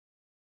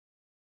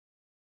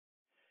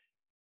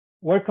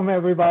Welcome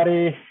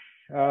everybody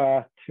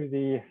to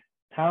the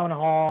town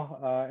hall,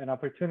 an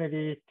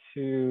opportunity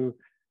to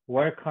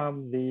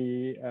welcome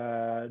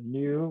the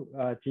new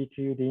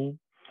GTU Dean.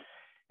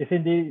 It's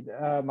indeed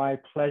my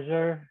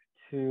pleasure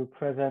to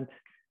present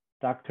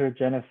Dr.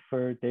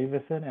 Jennifer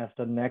Davidson as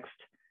the next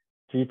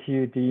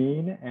GTU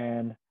Dean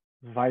and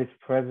Vice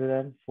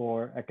President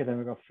for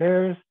Academic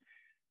Affairs.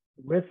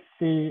 When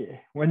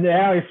the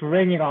air is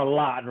ringing a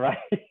lot, right?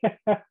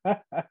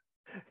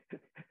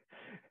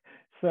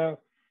 So,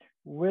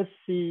 with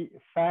the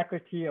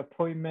faculty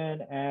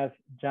appointment as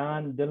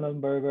John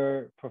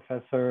Dillenberger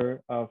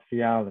Professor of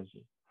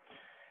Theology.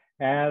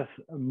 As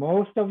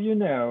most of you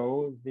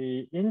know,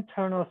 the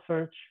internal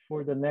search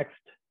for the next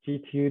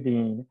GTU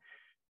Dean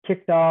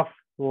kicked off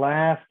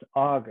last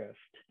August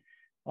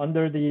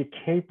under the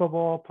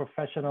capable,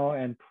 professional,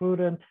 and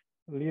prudent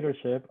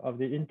leadership of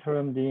the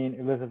interim Dean,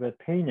 Elizabeth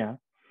Pena,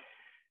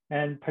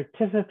 and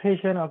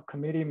participation of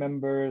committee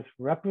members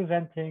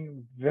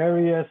representing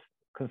various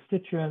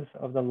constituents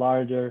of the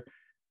larger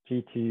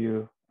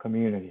GTU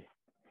community.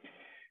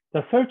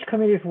 The search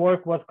committee's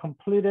work was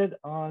completed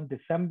on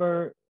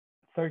December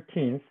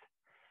 13th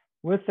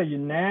with a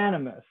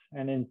unanimous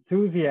and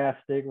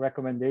enthusiastic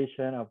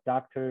recommendation of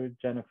Dr.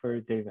 Jennifer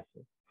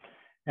Davidson.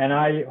 And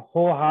I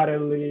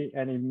wholeheartedly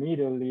and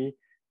immediately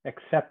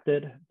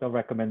accepted the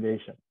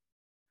recommendation.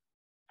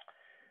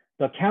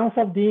 The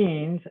Council of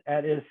Deans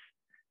at its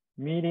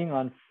meeting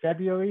on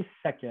February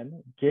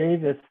 2nd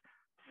gave its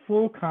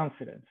full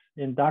confidence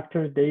in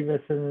Dr.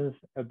 Davidson's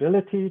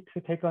ability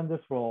to take on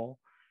this role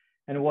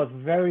and was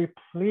very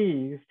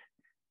pleased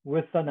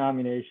with the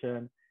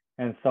nomination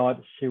and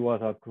thought she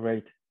was a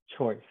great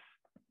choice.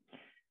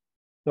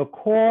 The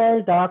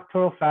core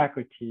doctoral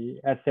faculty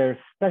at their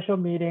special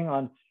meeting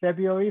on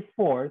February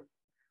 4th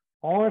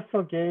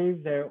also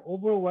gave their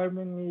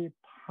overwhelmingly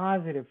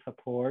positive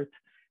support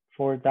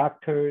for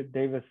Dr.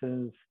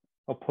 Davidson's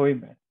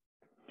appointment.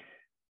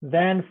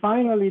 Then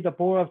finally, the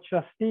Board of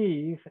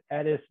Trustees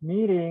at its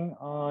meeting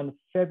on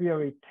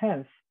February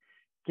 10th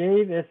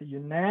gave its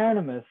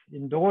unanimous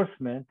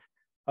endorsement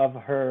of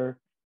her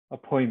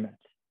appointment.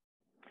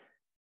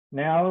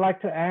 Now I would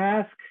like to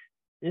ask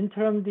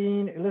Interim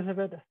Dean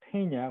Elizabeth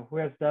Pena, who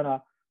has done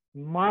a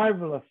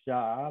marvelous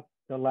job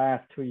the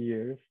last 2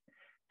 years,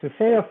 to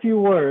say a few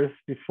words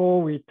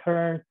before we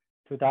turn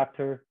to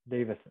Dr.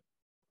 Davidson.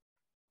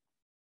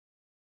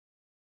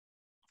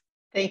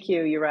 Thank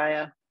you,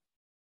 Uriah.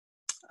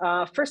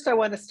 First, I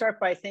want to start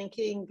by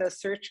thanking the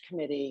search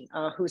committee,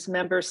 whose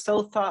members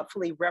so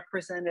thoughtfully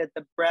represented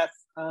the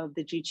breadth of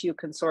the GTU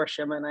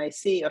consortium, and I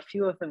see a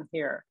few of them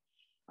here.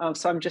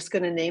 So I'm just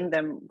going to name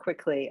them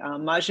quickly.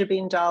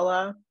 Majabin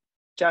Dalla,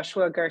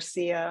 Joshua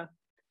Garcia,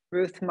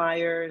 Ruth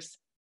Myers,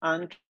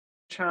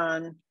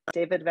 Antran,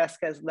 David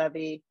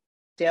Vasquez-Levy,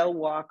 Dale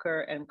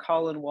Walker, and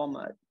Colin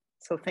Walmut.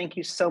 So thank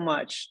you so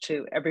much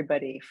to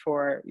everybody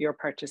for your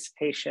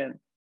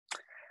participation.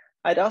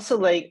 I'd also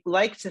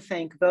like to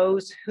thank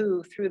those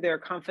who, through their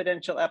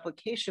confidential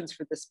applications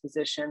for this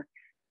position,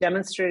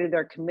 demonstrated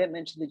their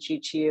commitment to the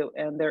GTU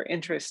and their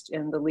interest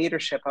in the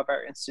leadership of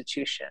our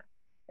institution.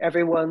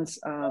 Everyone's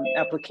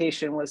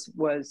application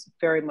was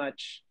very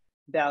much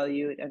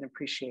valued and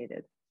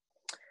appreciated.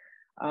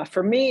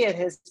 For me, it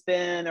has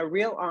been a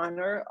real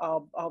honor,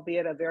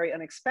 albeit a very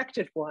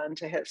unexpected one,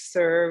 to have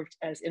served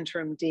as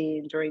interim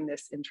dean during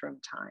this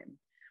interim time.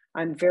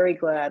 I'm very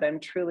glad,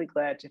 I'm truly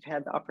glad to have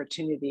had the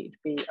opportunity to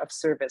be of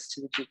service to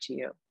the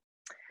GTU.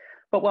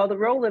 But while the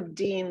role of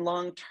dean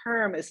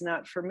long-term is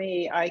not for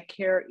me, I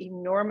care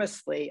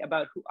enormously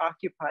about who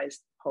occupies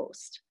the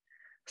post.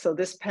 So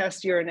this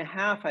past year and a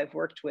half, I've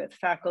worked with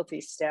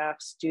faculty, staff,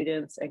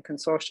 students, and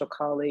consortial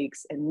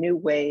colleagues in new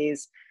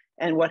ways.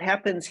 And what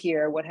happens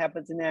here, what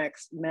happens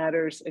next,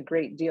 matters a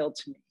great deal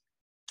to me.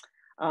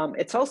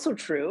 It's also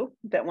true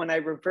that when I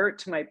revert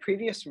to my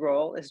previous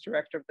role as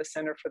director of the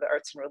Center for the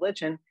Arts and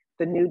Religion,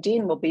 the new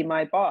dean will be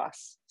my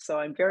boss. So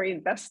I'm very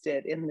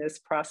invested in this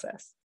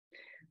process.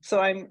 So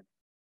I'm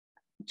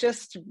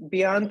just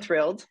beyond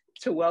thrilled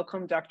to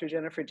welcome Dr.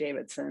 Jennifer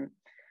Davidson.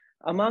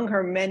 Among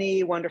her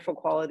many wonderful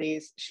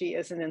qualities, she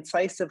is an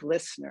incisive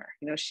listener.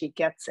 You know, she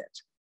gets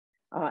it.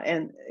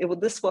 And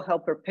this will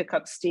help her pick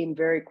up steam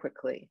very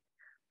quickly.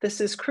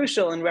 This is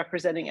crucial in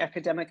representing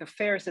academic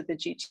affairs at the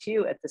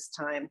GTU at this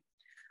time.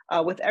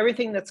 With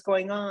everything that's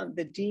going on,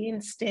 the dean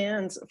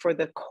stands for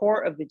the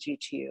core of the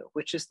GTU,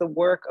 which is the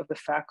work of the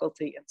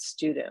faculty and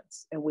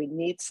students. And we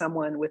need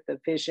someone with the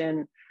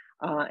vision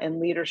and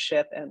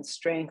leadership and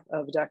strength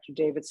of Dr.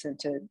 Davidson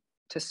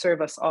to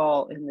serve us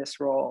all in this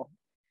role.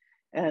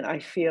 And I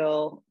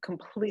feel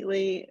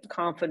completely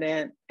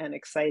confident and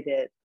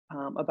excited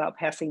about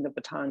passing the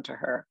baton to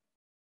her.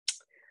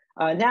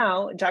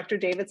 Now, Dr.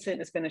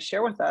 Davidson is going to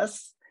share with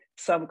us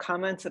some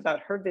comments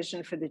about her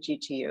vision for the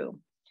GTU.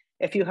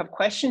 If you have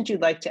questions you'd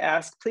like to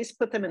ask, please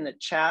put them in the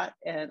chat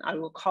and I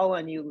will call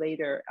on you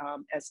later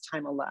as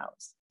time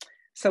allows.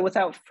 So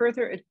without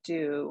further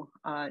ado,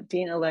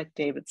 Dean-elect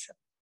Davidson.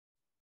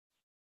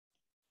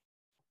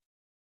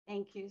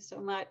 Thank you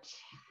so much.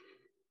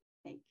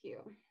 Thank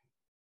you.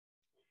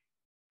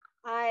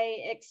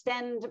 I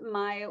extend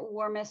my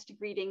warmest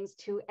greetings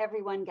to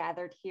everyone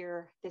gathered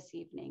here this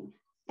evening.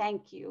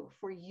 Thank you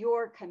for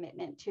your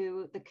commitment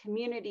to the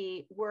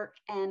community, work,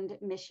 and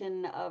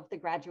mission of the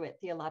Graduate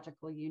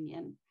Theological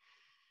Union.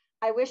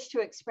 I wish to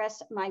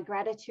express my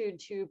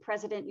gratitude to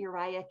President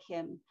Uriah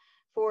Kim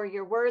for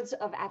your words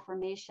of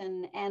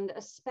affirmation, and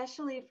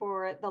especially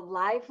for the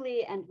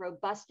lively and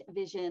robust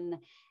vision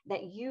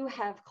that you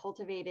have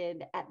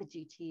cultivated at the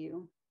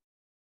GTU.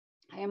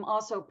 I am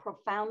also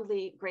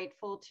profoundly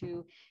grateful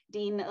to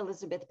Dean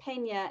Elizabeth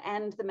Pena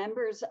and the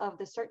members of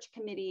the search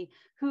committee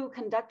who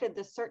conducted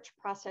the search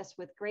process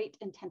with great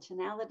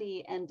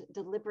intentionality and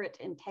deliberate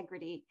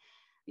integrity.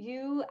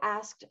 You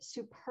asked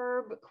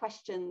superb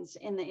questions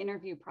in the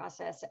interview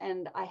process,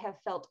 and I have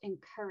felt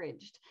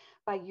encouraged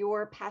by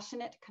your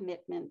passionate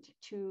commitment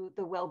to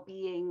the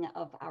well-being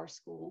of our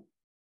school.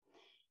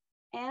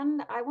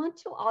 And I want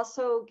to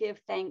also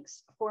give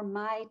thanks for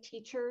my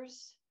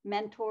teachers,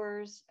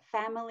 mentors,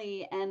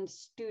 family, and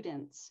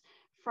students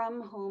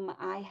from whom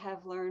I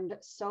have learned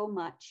so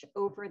much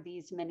over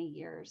these many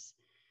years.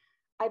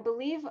 I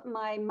believe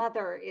my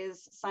mother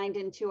is signed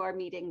into our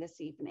meeting this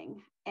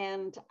evening,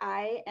 and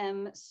I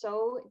am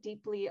so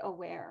deeply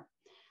aware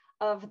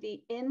of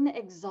the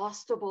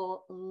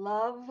inexhaustible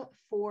love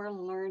for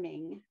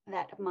learning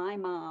that my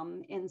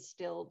mom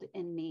instilled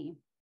in me.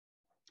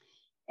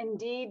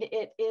 Indeed,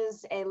 it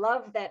is a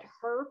love that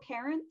her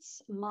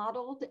parents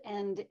modeled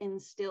and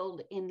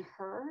instilled in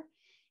her,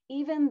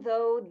 even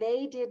though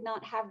they did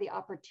not have the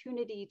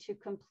opportunity to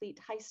complete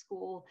high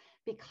school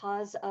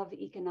because of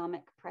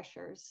economic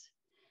pressures.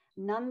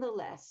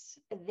 Nonetheless,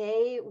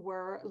 they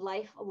were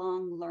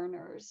lifelong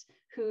learners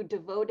who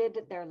devoted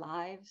their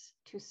lives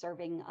to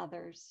serving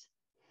others.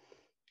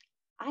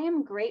 I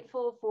am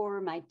grateful for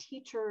my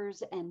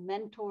teachers and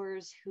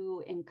mentors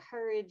who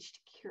encouraged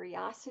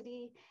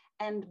curiosity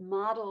and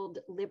modeled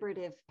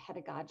liberative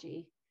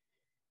pedagogy.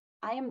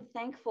 I am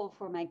thankful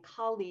for my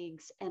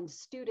colleagues and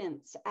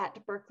students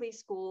at Berkeley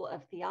School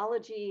of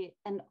Theology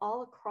and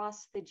all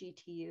across the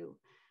GTU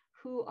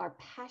who are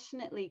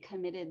passionately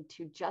committed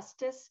to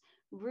justice,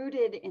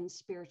 rooted in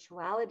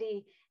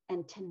spirituality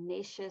and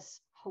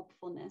tenacious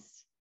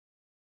hopefulness.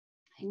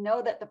 I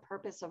know that the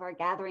purpose of our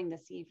gathering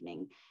this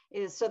evening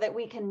is so that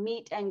we can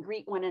meet and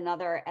greet one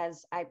another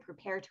as I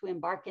prepare to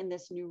embark in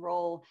this new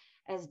role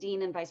as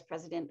Dean and Vice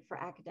President for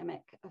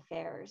Academic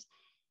Affairs.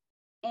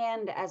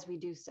 And as we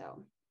do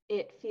so,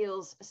 it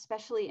feels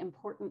especially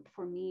important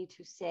for me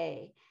to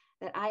say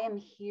that I am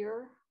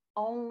here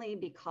only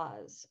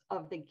because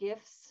of the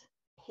gifts,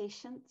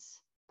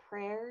 patience,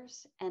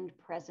 prayers, and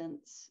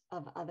presence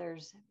of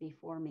others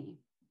before me.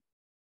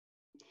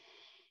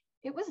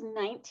 It was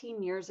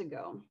 19 years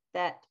ago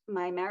that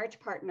my marriage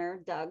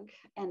partner, Doug,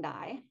 and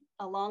I,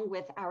 along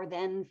with our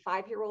then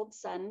 5-year-old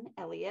son,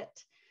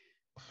 Elliot,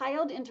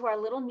 piled into our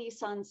little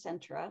Nissan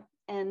Sentra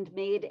and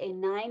made a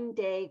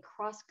 9-day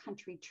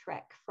cross-country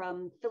trek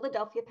from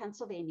Philadelphia,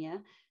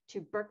 Pennsylvania to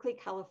Berkeley,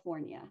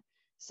 California,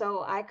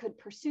 so I could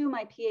pursue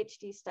my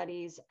PhD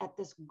studies at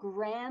this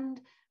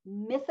grand,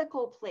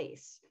 mythical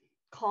place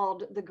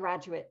called the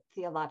Graduate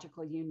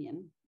Theological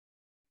Union.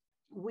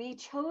 We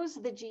chose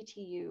the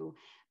GTU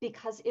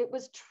because it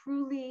was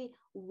truly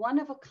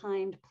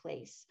one-of-a-kind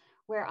place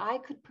where I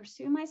could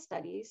pursue my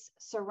studies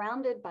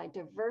surrounded by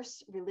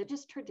diverse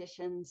religious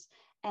traditions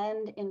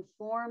and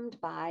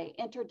informed by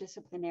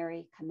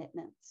interdisciplinary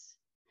commitments.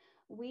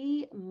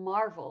 We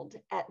marveled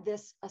at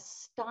this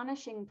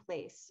astonishing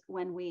place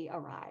when we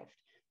arrived,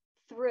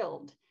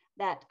 thrilled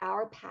that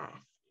our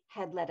path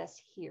had led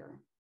us here.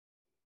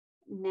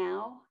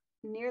 Now,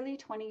 nearly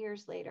 20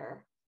 years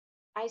later,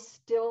 I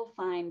still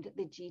find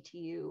the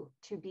GTU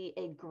to be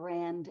a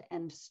grand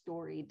and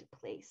storied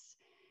place.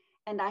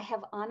 And I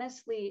have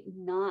honestly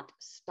not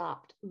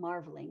stopped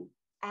marveling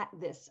at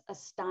this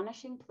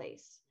astonishing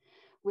place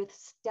with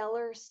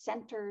stellar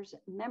centers,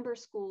 member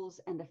schools,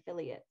 and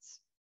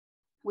affiliates,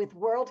 with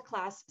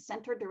world-class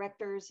center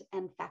directors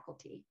and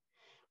faculty,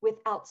 with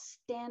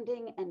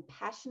outstanding and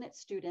passionate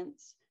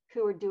students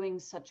who are doing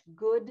such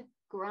good,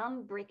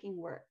 groundbreaking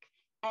work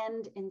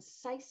and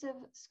incisive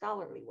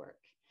scholarly work,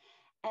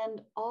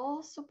 and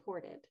all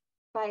supported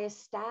by a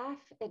staff,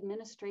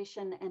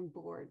 administration, and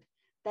board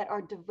that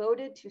are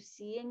devoted to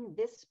seeing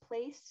this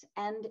place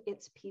and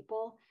its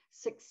people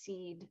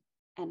succeed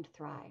and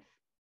thrive.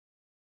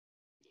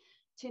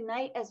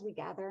 Tonight, as we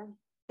gather,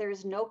 there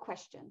is no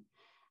question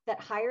that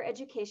higher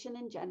education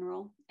in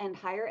general and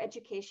higher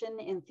education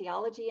in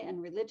theology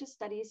and religious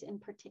studies in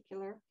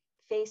particular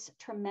face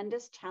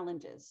tremendous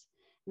challenges,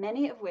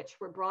 many of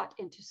which were brought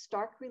into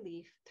stark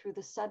relief through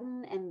the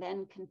sudden and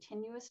then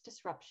continuous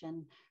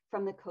disruption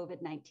from the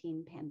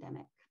COVID-19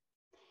 pandemic.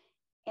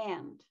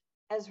 And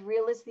as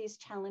real as these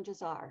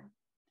challenges are,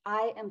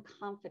 I am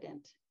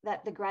confident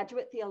that the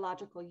Graduate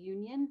Theological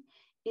Union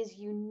is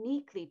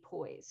uniquely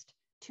poised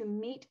to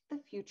meet the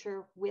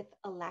future with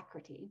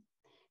alacrity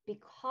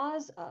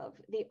because of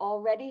the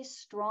already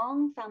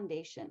strong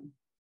foundation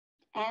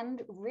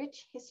and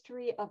rich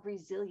history of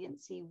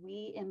resiliency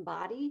we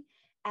embody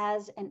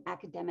as an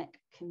academic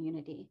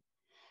community.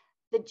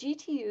 The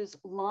GTU's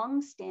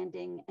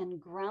long-standing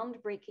and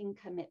groundbreaking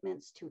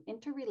commitments to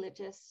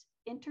interreligious,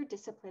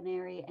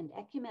 interdisciplinary, and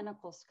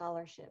ecumenical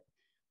scholarship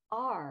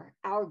are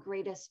our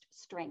greatest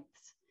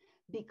strengths,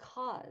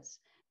 because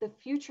the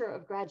future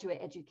of graduate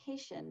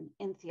education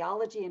in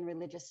theology and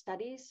religious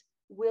studies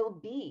will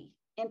be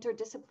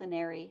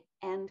interdisciplinary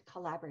and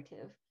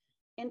collaborative,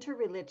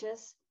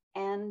 interreligious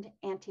and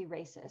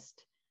anti-racist,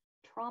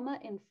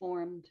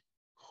 trauma-informed,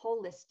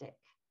 holistic,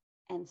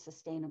 and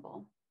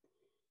sustainable.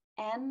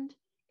 And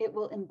it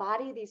will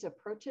embody these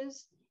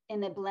approaches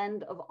in a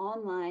blend of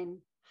online,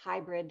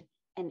 hybrid,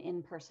 and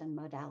in-person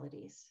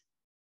modalities.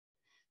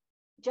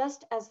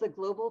 Just as the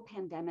global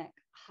pandemic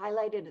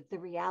highlighted the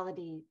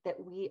reality that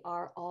we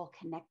are all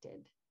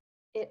connected,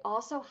 it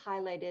also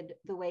highlighted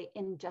the way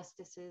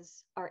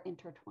injustices are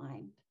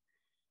intertwined.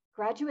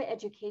 Graduate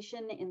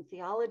education in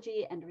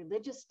theology and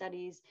religious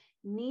studies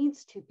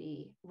needs to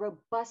be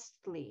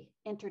robustly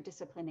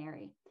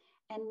interdisciplinary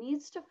and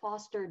needs to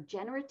foster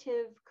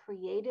generative,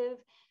 creative,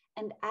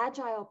 and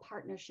agile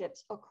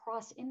partnerships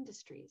across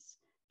industries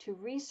to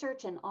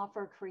research and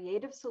offer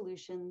creative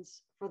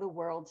solutions for the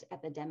world's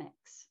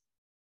epidemics.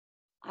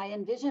 I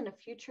envision a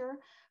future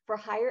for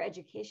higher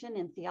education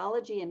in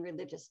theology and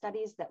religious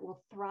studies that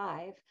will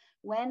thrive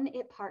when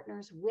it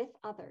partners with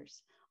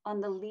others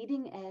on the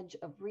leading edge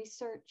of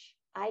research,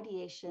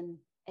 ideation,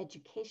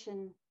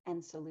 education,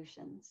 and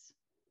solutions.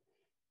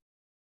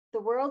 The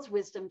world's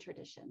wisdom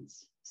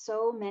traditions,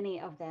 so many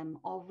of them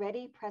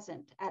already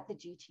present at the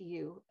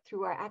GTU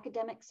through our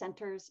academic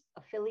centers,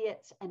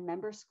 affiliates, and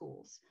member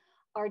schools,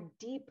 are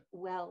deep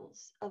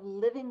wells of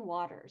living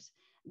waters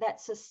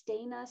that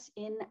sustain us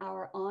in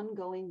our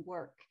ongoing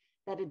work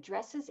that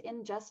addresses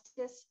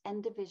injustice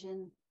and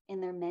division in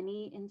their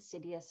many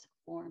insidious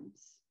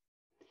forms.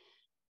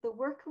 The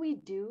work we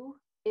do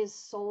is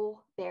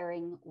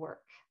soul-bearing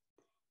work.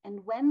 And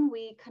when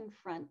we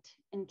confront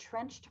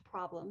entrenched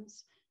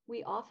problems,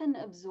 we often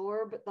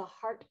absorb the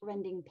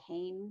heart-rending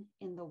pain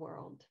in the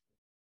world.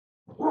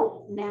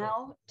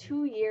 Now,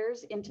 2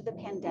 years into the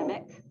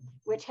pandemic,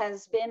 which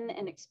has been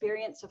an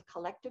experience of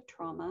collective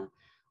trauma,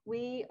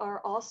 we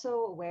are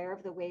also aware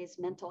of the ways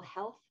mental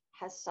health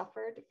has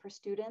suffered for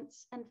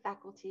students and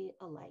faculty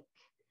alike.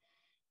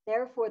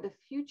 Therefore, the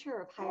future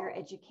of higher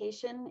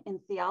education in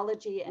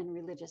theology and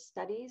religious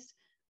studies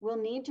will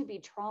need to be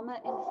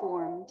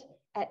trauma-informed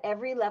at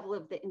every level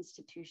of the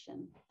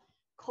institution,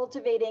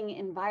 cultivating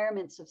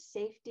environments of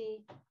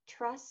safety,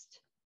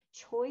 trust,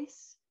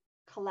 choice,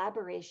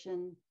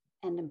 collaboration,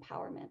 and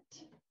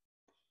empowerment.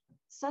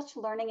 Such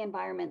learning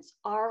environments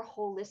are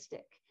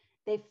holistic.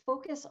 They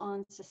focus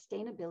on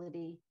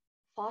sustainability,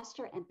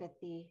 foster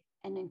empathy,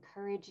 and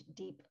encourage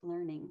deep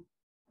learning.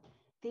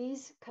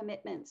 These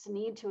commitments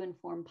need to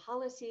inform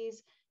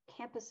policies,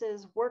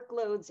 campuses,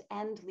 workloads,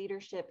 and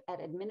leadership at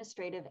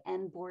administrative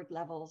and board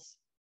levels.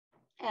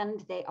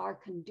 And they are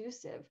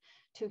conducive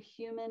to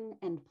human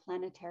and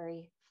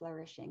planetary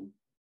flourishing.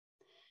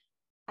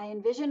 I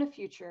envision a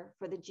future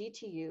for the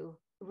GTU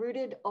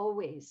rooted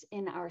always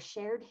in our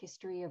shared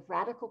history of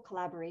radical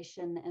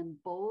collaboration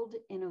and bold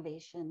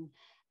innovation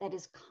that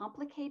is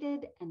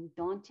complicated and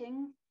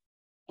daunting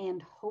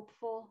and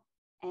hopeful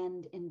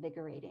and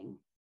invigorating.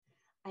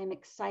 I'm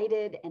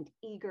excited and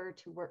eager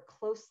to work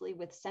closely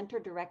with center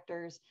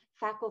directors,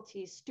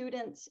 faculty,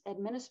 students,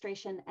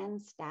 administration,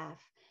 and staff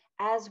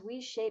as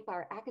we shape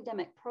our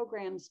academic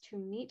programs to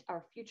meet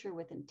our future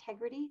with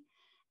integrity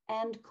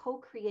and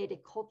co-create a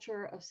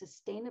culture of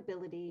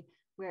sustainability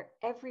where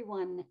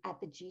everyone at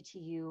the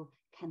GTU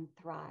can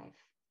thrive.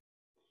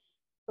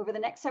 Over the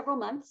next several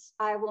months,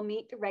 I will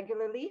meet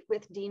regularly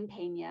with Dean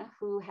Pena,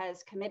 who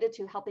has committed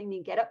to helping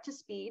me get up to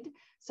speed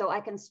so I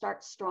can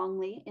start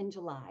strongly in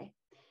July.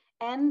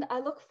 And I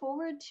look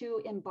forward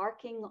to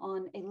embarking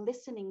on a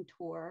listening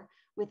tour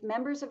with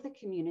members of the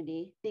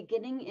community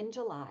beginning in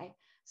July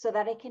so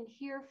that I can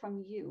hear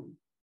from you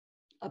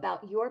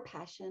about your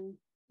passion,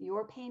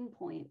 your pain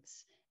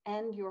points,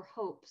 and your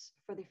hopes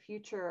for the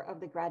future of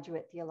the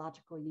Graduate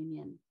Theological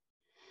Union.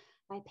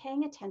 By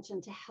paying attention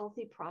to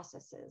healthy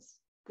processes,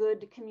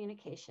 good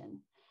communication,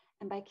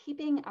 and by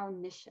keeping our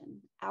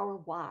mission, our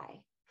why,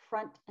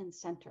 front and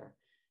center,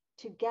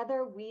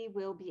 together we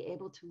will be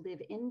able to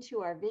live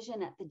into our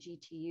vision at the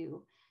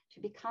GTU to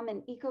become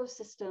an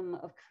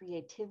ecosystem of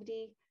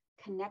creativity,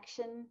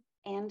 connection,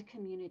 and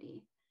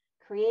community,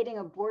 creating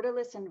a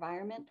borderless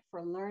environment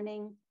for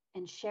learning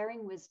and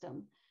sharing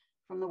wisdom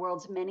from the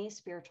world's many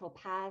spiritual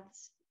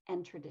paths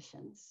and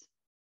traditions.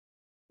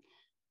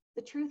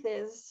 The truth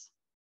is,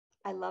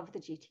 I love the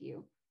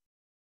GTU.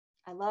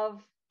 I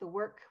love the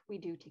work we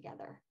do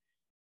together.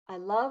 I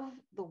love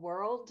the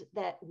world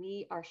that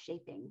we are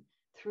shaping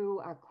through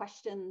our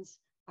questions,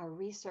 our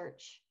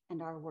research,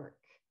 and our work,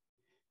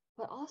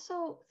 but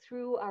also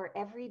through our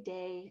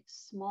everyday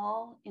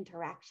small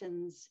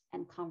interactions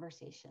and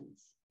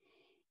conversations.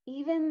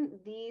 Even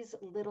these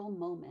little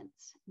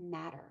moments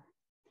matter.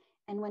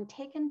 And when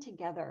taken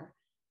together,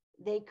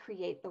 they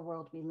create the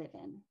world we live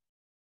in.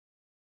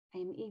 I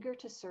am eager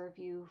to serve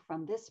you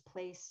from this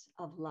place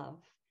of love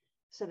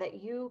so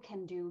that you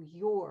can do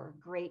your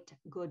great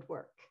good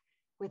work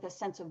with a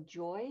sense of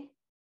joy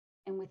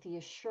and with the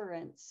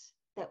assurance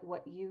that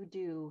what you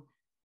do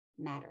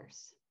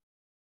matters.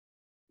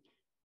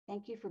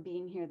 Thank you for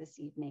being here this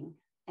evening,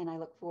 and I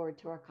look forward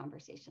to our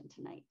conversation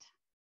tonight.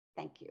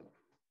 Thank you.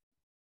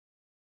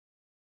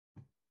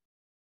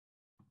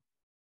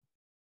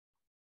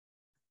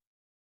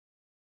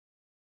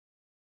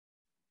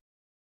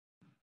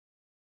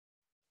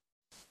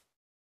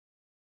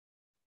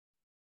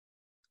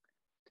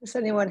 Does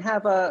anyone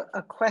have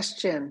a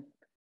question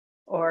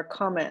or a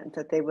comment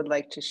that they would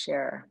like to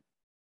share?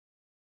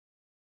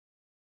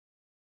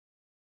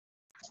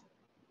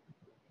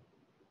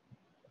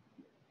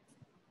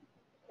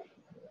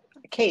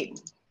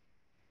 Kate.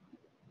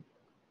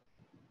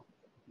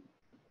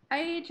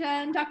 Hi,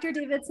 Jen, Dr.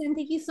 Davidson,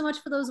 thank you so much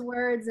for those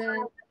words,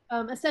 and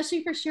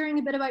especially for sharing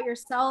a bit about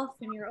yourself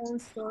and your own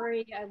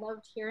story. I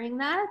loved hearing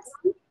that.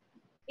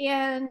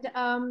 And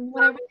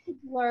when I read the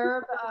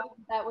blurb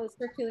that was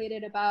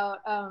circulated about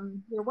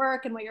your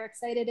work and what you're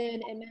excited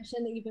in, it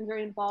mentioned that you've been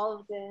very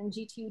involved in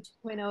GTU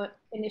 2.0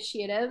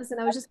 initiatives. And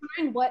I was just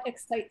wondering what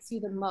excites you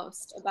the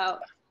most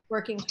about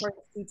working towards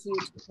GTU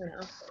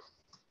 2.0?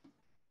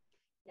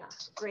 Yeah,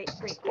 great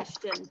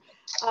question.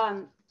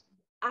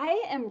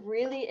 I am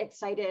really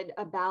excited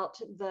about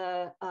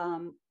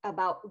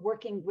about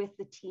working with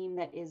the team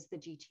that is the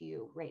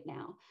GTU right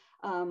now,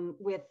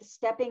 with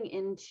stepping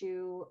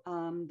into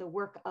the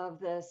work of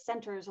the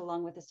centers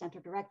along with the center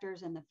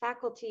directors and the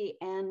faculty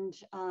and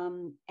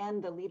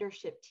the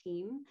leadership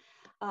team.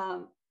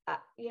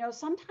 You know,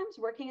 sometimes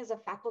working as a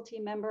faculty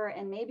member,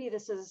 and maybe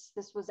this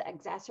was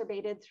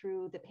exacerbated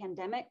through the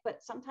pandemic,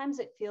 but sometimes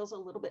it feels a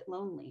little bit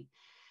lonely.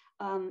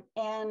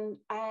 And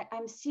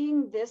I'm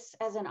seeing this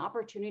as an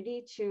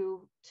opportunity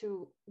to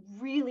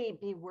really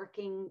be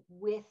working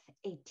with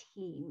a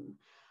team,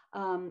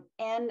 and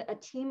a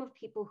team of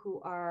people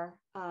who are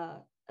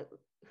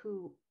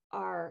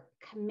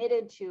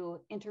committed to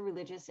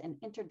interreligious and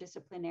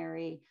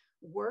interdisciplinary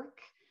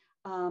work,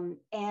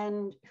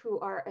 and who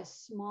are a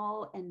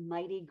small and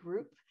mighty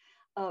group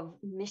of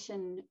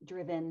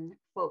mission-driven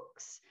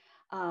folks.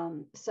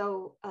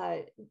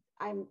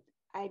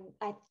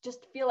 I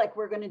just feel like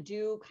we're going to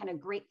do kind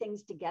of great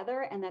things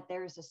together, and that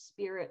there's a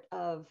spirit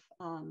of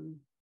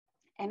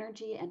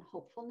energy and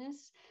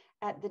hopefulness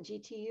at the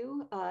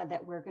GTU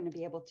that we're going to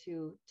be able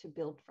to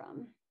build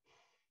from.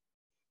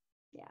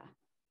 Yeah.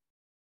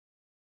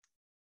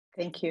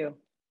 Thank you.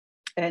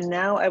 And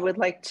now I would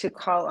like to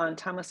call on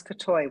Thomas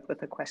Katoy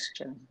with a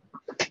question.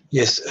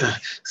 Yes,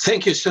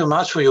 thank you so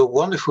much for your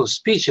wonderful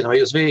speech. You know,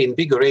 it was very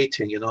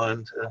invigorating, you know,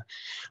 and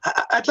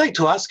I'd like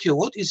to ask you,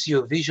 what is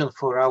your vision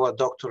for our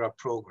doctoral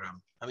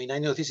program? I mean, I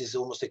know this is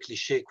almost a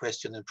cliche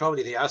question, and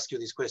probably they ask you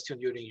this question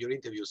during your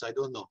interviews, I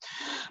don't know.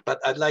 But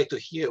I'd like to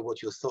hear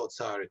what your thoughts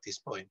are at this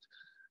point.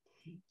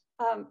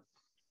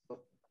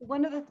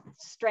 One of the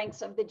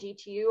strengths of the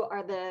GTU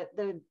are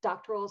the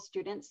doctoral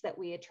students that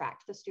we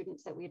attract, the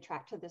students that we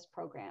attract to this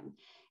program.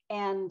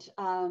 And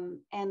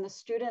the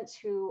students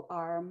who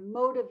are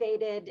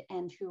motivated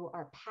and who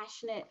are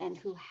passionate and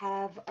who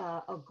have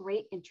a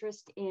great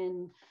interest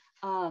in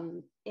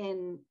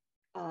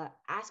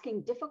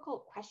asking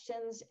difficult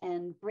questions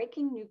and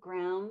breaking new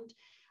ground,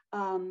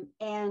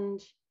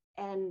 and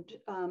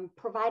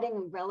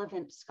providing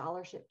relevant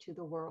scholarship to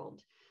the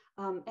world.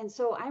 And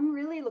so I'm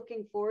really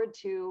looking forward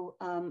to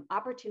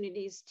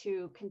opportunities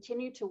to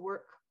continue to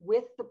work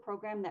with the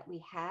program that we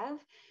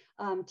have,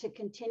 to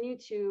continue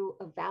to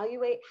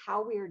evaluate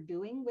how we are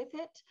doing with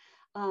it,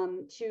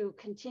 to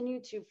continue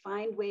to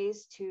find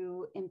ways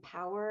to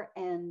empower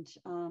and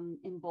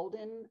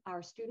embolden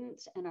our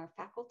students and our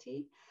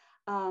faculty,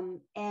 to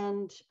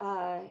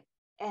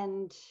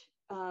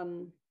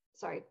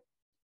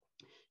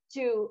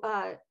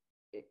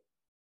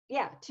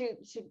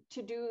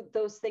do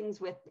those things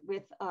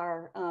with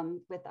our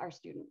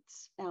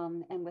students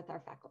and with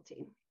our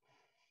faculty.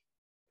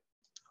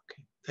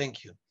 Okay,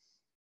 thank you.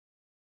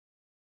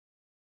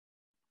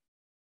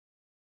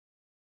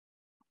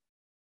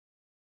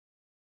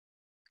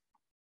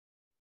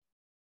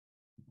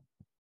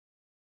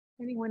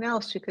 Anyone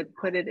else, you could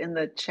put it in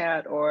the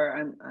chat, or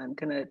I'm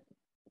gonna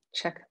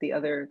check the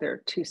other, there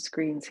are two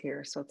screens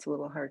here, so it's a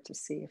little hard to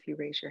see if you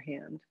raise your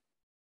hand.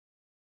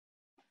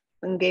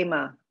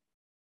 Ngema.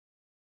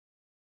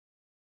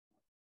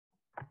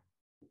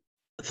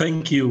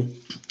 Thank you.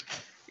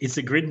 It's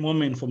a great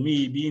moment for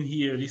me being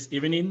here this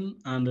evening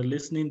and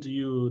listening to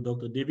you,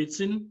 Dr.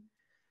 Davidson.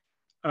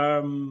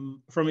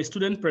 From a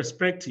student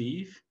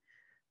perspective,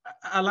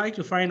 I like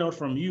to find out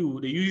from you,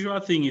 the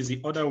usual thing is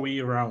the other way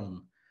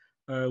around.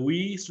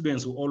 We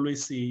students will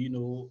always say, you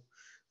know,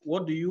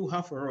 what do you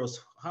have for us?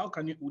 How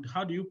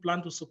do you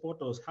plan to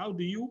support us? How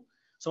do you?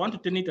 So I want to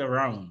turn it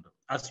around.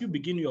 As you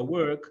begin your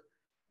work,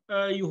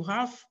 you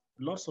have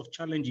lots of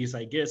challenges,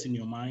 I guess, in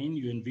your mind.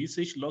 You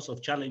envisage lots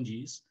of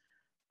challenges.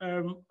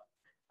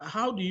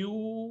 How do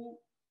you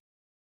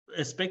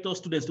expect our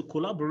students to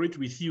collaborate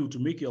with you to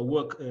make your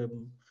work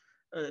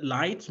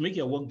light, to make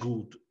your work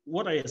good?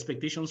 What are your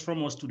expectations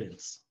from our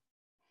students?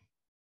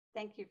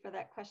 Thank you for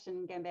that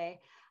question, Gembe.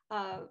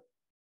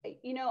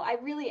 You know, I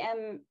really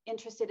am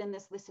interested in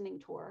this listening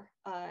tour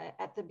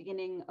at the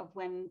beginning of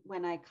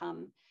when I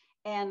come.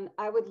 And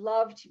I would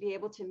love to be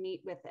able to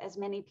meet with as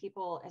many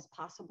people as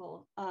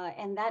possible.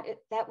 And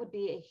that would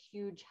be a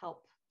huge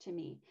help to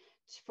me,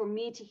 for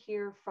me to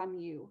hear from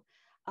you,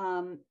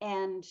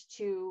 and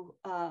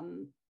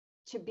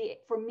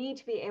for me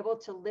to be able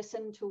to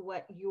listen to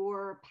what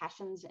your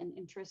passions and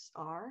interests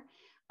are,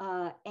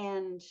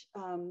 and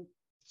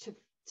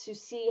to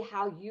see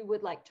how you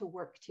would like to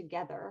work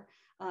together,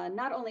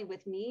 not only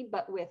with me,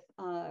 but with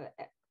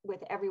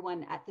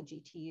everyone at the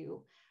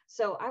GTU.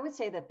 So I would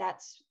say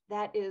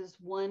that is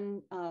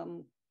one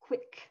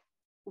quick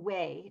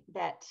way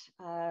that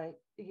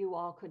you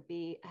all could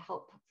be a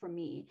help for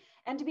me,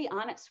 and to be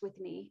honest with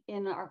me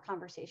in our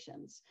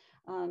conversations,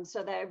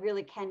 so that I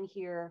really can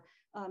hear,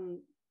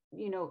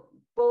 you know,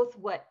 both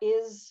what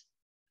is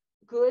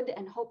good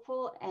and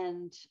hopeful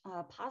and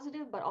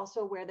positive, but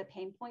also where the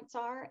pain points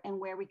are and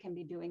where we can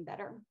be doing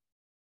better.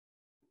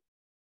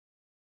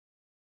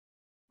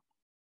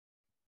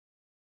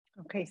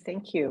 Okay,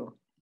 thank you.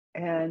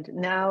 And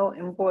now,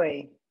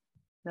 Mboy,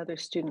 another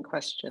student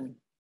question.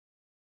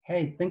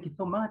 Hey, thank you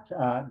so much,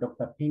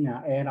 Dr.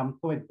 Pina. And I'm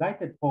so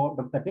excited for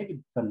Dr.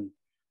 Davidson,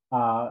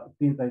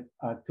 since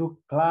I took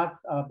class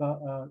of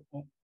a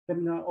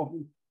seminar of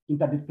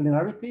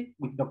interdisciplinarity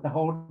with Dr.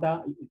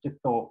 Holder. It's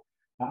just so,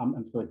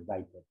 I'm so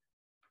excited.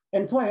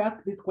 And so I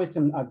asked this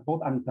question as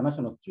both an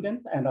international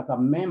student and as a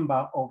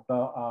member of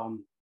the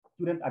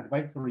Student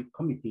Advisory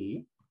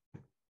Committee.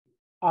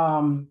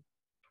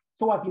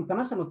 So as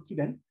international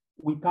students,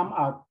 we come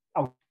as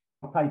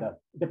outsiders,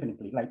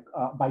 definitely. Like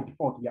by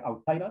default, we are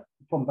outsiders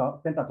from the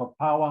centers of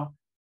power,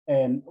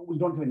 and we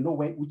don't even know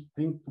which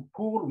strings to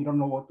pull. We don't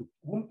know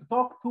whom to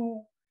talk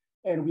to,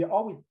 and we are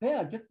always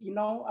there, just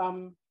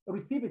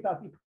receive it as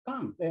it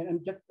comes, and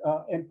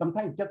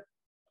sometimes just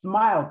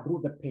smile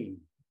through the pain.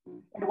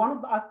 And one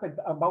of the aspects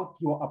about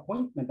your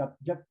appointment that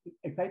just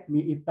excites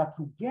me is that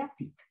you get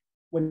it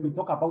when we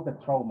talk about the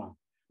trauma.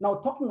 Now,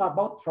 talking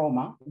about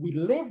trauma, we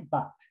live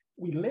that.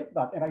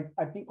 And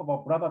I think of our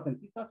brothers and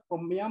sisters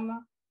from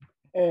Myanmar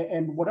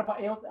and whatever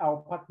else, our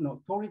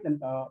personal stories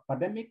and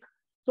pandemic.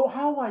 So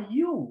how are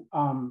you,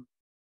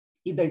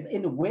 if there's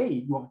any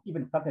way you have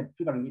even started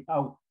figuring it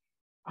out,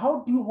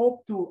 how do you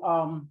hope to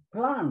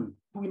plan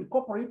to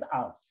incorporate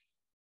us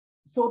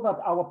so that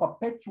our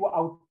perpetual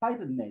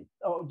outsidedness,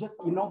 or just,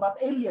 that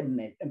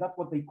alienness, and that's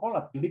what they call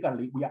us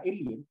legally, we are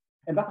aliens,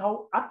 and that's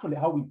how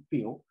we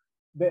feel,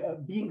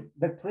 being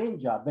the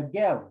stranger, the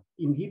girl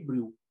in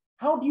Hebrew.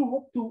 How do you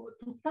hope to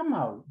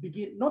somehow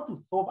begin, not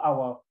to solve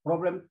our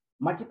problems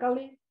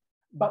magically,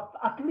 but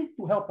at least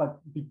to help us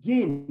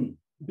begin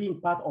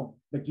being part of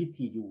the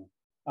GTU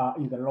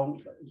in the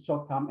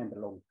short term and the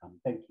long term?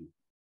 Thank you.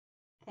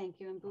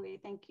 Thank you,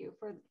 Mbui. Thank you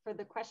for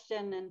the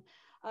question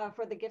and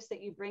for the gifts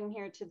that you bring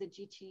here to the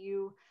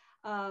GTU.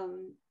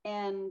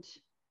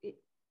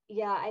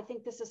 Yeah, I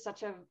think this is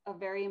such a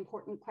very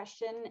important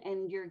question,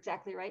 and you're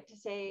exactly right to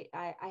say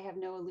I have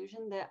no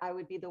illusion that I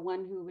would be the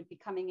one who would be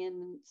coming in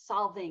and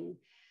solving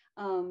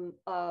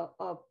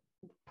a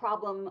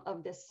problem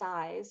of this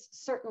size,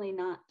 certainly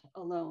not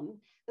alone.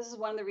 This is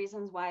one of the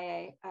reasons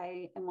why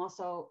I am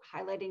also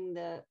highlighting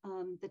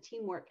the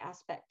teamwork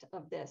aspect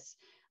of this.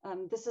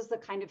 This is the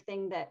kind of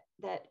thing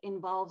that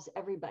involves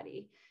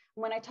everybody.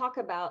 When I talk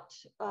about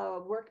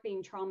work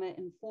being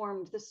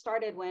trauma-informed, this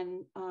started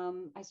when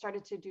I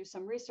started to do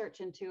some research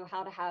into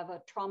how to have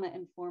a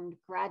trauma-informed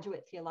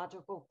graduate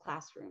theological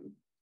classroom.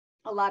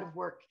 A lot of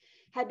work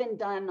had been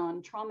done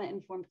on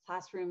trauma-informed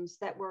classrooms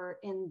that were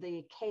in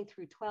the K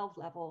through 12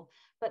 level,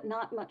 but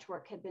not much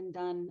work had been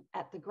done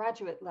at the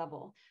graduate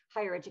level,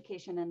 higher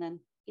education, and then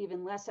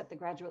even less at the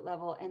graduate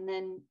level, and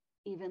then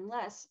even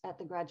less at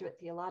the graduate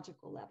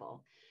theological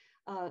level.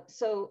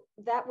 So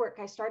that work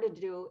I started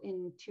to do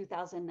in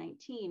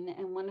 2019.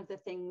 And one of the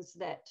things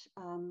that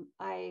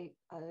I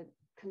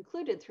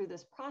concluded through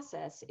this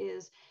process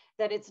is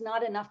that it's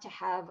not enough to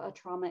have a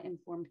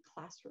trauma-informed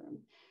classroom,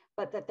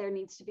 but that there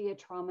needs to be a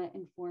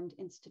trauma-informed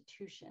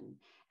institution.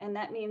 And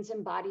that means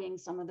embodying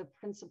some of the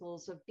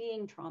principles of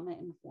being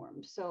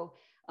trauma-informed. So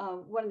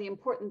one of the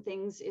important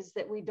things is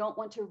that we don't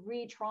want to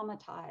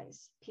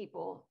re-traumatize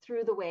people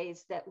through the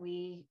ways that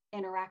we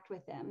interact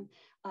with them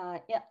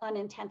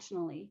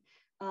unintentionally,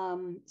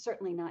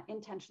 certainly not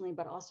intentionally,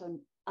 but also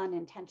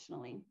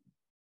unintentionally.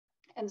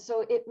 And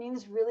so it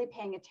means really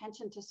paying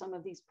attention to some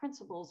of these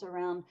principles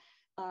around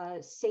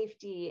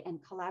safety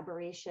and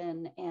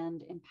collaboration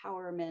and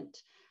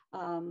empowerment,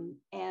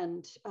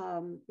 and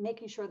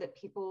making sure that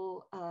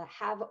people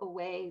have a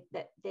way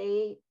that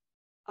they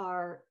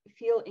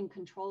feel in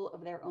control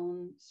of their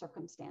own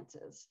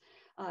circumstances,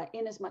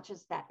 in as much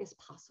as that is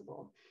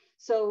possible.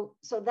 So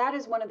that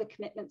is one of the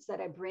commitments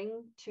that I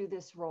bring to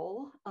this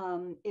role,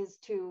 is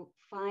to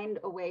find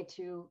a way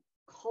to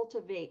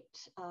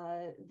cultivate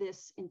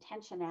this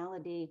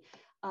intentionality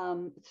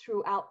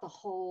throughout the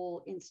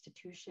whole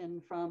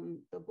institution, from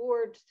the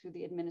board through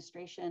the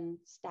administration,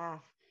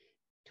 staff,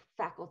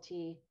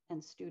 faculty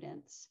and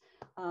students.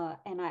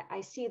 And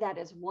I see that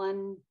as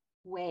one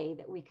way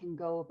that we can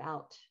go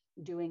about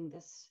doing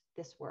this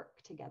work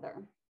together.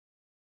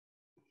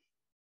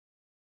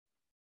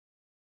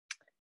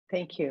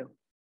 Thank you.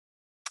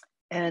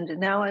 And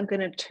now I'm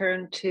going to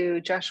turn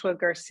to Joshua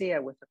Garcia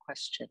with a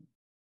question.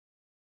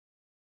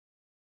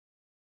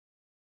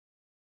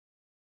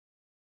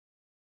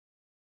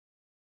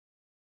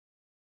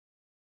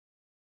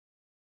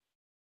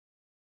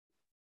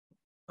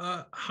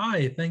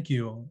 Hi, thank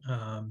you,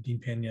 Dean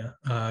Pena.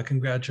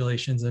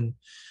 Congratulations, and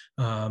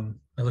I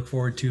look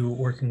forward to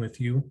working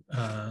with you,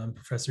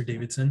 Professor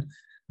Davidson.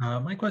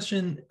 My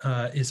question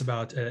is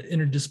about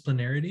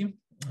interdisciplinarity.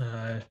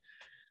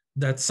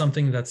 That's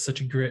something that's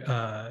such a great,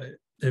 a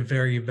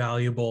very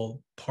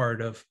valuable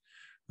part of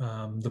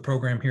the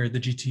program here at the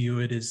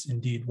GTU. It is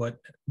indeed what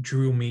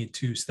drew me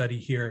to study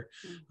here.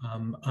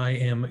 I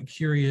am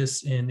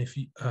curious, and if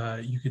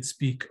you could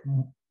speak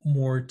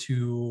more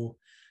to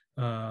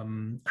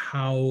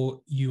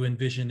how you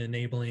envision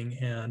enabling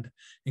and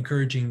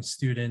encouraging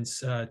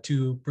students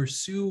to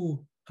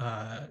pursue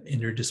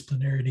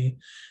interdisciplinarity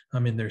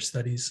in their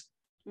studies.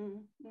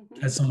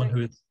 As someone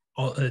who is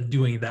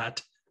doing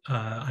that,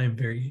 I'm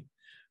very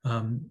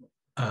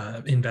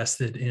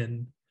invested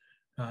in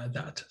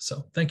that.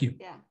 So thank you.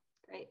 Yeah,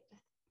 great.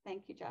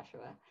 Thank you,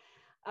 Joshua.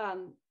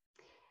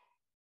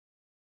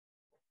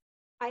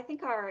 I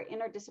think our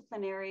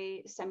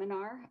interdisciplinary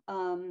seminar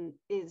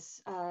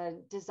is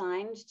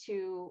designed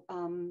to,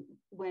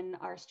 when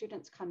our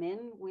students come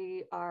in,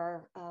 we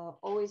are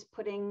always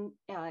putting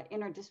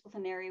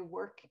interdisciplinary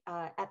work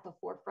at the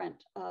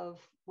forefront of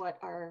what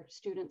our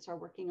students are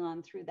working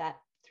on through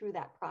that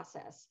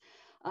process.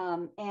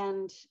 You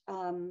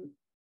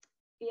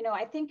know,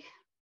 I think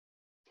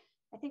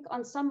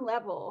on some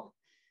level,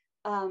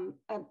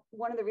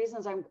 one of the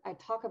reasons I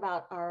talk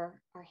about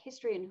our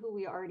history and who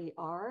we already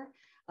are,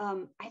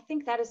 I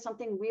think that is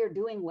something we are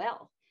doing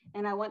well.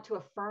 And I want to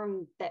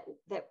affirm that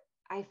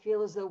I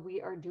feel as though we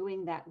are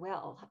doing that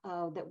well,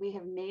 that we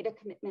have made a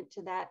commitment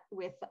to that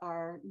with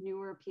our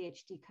newer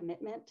PhD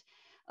commitment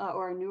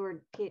or our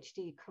newer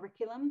PhD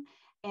curriculum,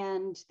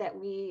 and that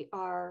we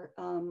are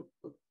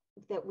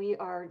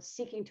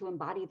seeking to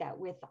embody that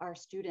with our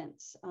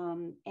students.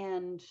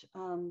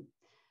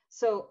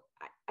 So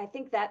I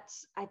think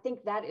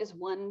that is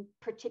one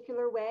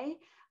particular way,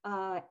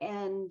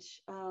 and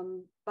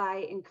by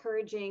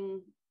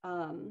encouraging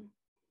kind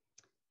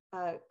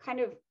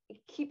of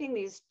keeping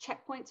these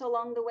checkpoints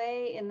along the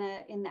way in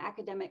the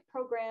academic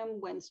program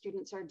when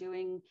students are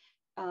doing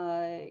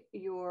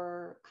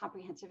your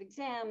comprehensive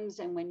exams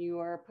and when you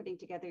are putting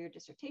together your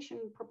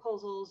dissertation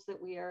proposals,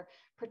 that we are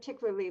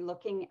particularly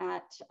looking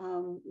at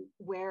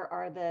where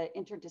are the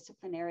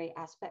interdisciplinary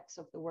aspects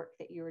of the work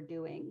that you are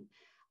doing.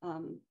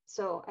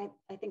 So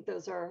I think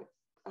those are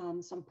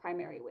some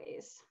primary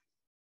ways.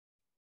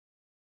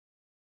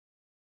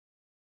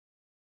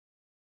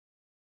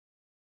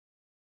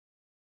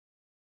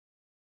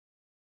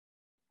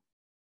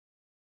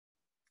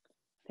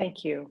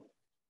 Thank you.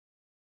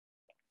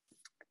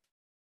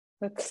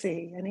 Let's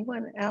see,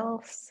 anyone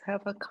else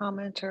have a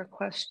comment or a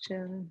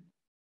question?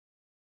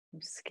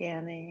 I'm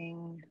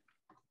scanning.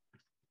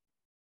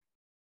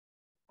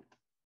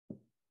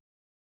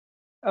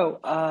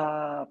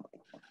 Oh,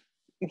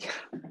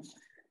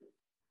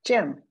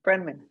 Jim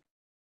Brenman.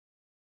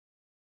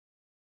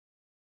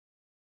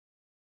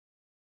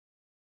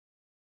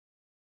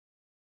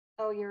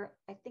 Oh,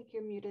 I think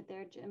you're muted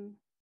there, Jim.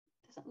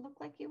 Doesn't look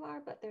like you are,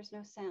 but there's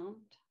no sound.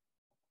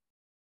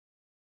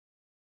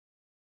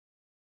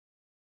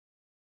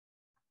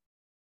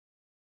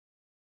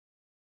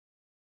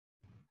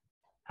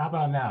 How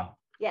about now?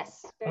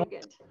 Yes, very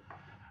good.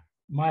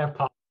 My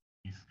apologies.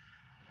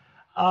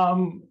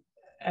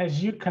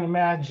 As you can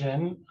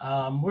imagine,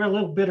 we're a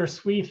little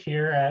bittersweet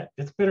here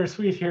it's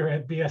bittersweet here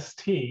at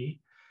BST,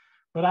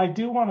 but I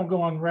do want to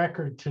go on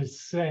record to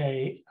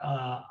say,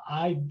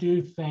 I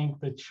do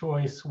think the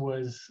choice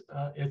was,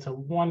 it's a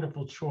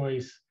wonderful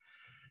choice.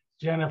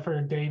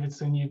 Jennifer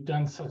Davidson, you've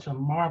done such a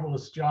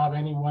marvelous job.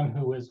 Anyone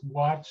who has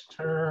watched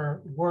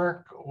her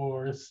work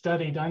or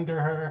studied under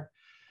her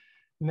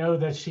know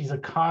that she's a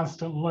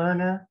constant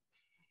learner,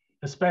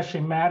 especially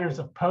matters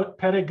of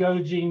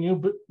pedagogy, new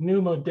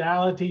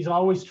modalities,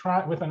 always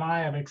try with an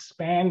eye of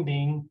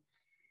expanding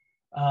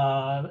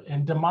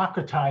and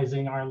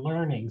democratizing our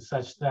learning,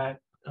 such that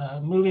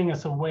moving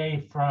us away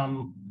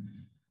from,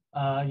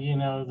 you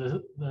know,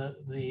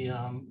 the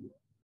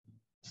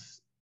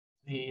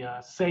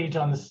sage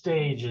on the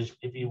stage,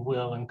 if you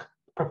will, and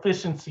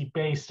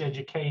proficiency-based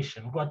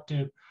education. What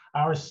do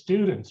our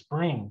students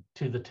bring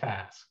to the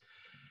task?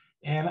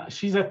 And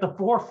she's at the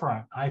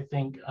forefront, I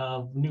think,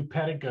 of new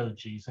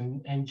pedagogies.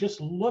 And just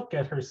look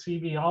at her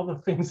CV, all the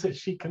things that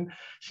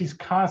she's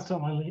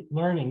constantly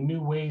learning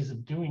new ways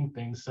of doing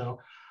things. So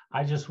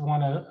I just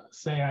want to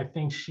say, I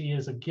think she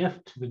is a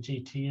gift to the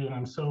GTU, and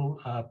I'm so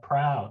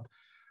proud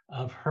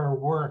of her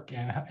work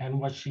and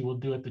what she will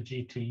do at the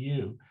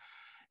GTU.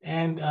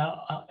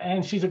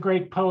 And she's a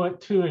great poet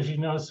too, as you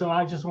know. So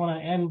I just want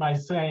to end by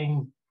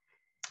saying,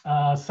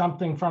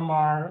 something from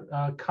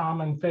our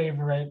common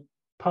favorite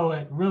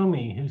poet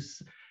Rumi,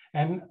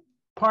 and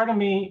part of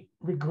me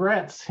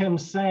regrets him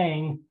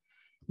saying,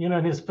 you know,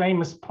 in his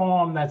famous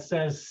poem that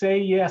says, "Say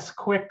yes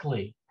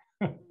quickly."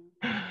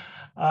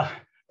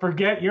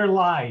 Forget your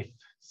life.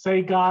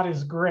 Say God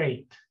is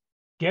great.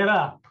 Get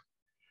up.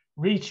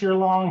 Reach your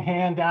long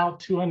hand out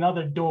to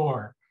another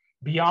door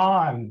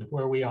beyond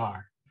where we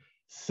are.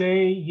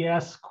 Say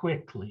yes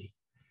quickly.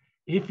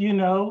 If you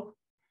know,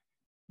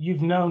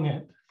 you've known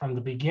it from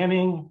the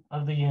beginning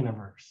of the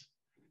universe.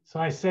 So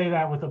I say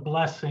that with a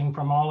blessing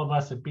from all of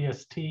us at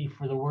BST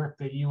for the work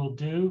that you will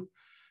do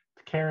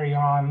to carry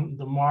on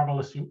the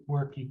marvelous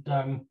work you've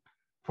done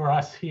for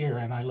us here.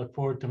 And I look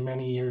forward to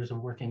many years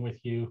of working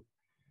with you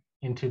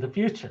into the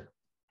future.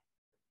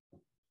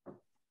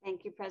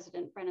 Thank you,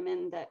 President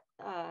Brenneman.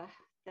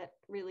 That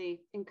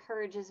really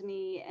encourages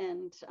me,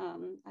 and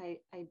I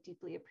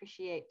deeply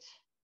appreciate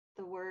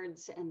the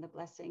words and the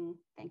blessing.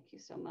 Thank you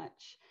so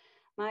much.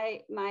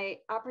 My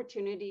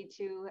opportunity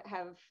to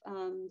have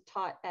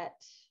taught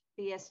at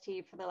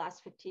BST for the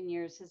last 15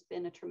 years has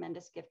been a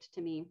tremendous gift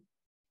to me,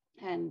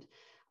 and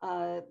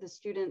the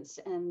students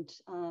and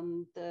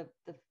the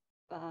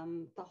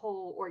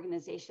whole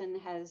organization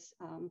has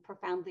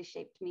profoundly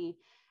shaped me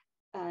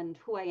and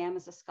who I am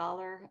as a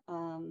scholar.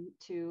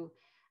 To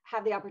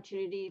have the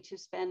opportunity to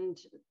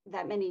spend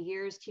that many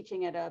years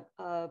teaching at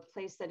a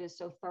place that is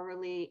so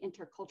thoroughly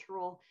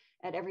intercultural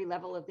at every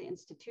level of the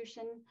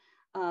institution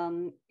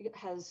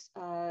has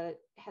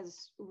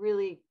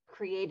really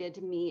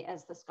created me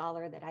as the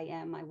scholar that I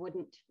am. I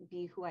wouldn't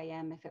be who I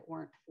am if it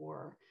weren't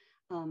for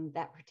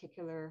that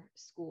particular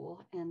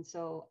school. And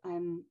so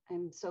I'm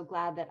so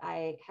glad that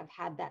I have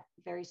had that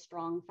very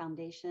strong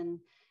foundation,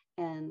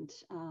 and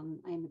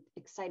I'm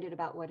excited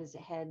about what is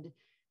ahead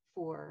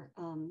for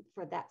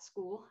that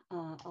school,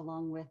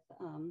 along with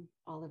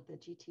all of the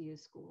GTU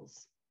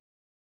schools.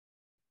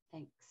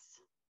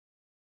 Thanks.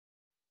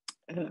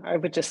 I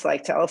would just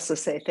like to also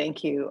say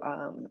thank you,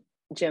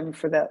 Jim,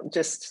 for that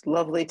just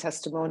lovely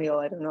testimonial.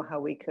 I don't know how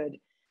we could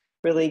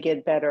really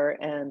get better,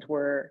 and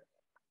we're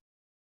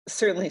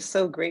certainly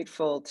so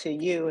grateful to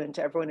you and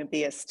to everyone at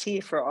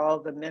BST for all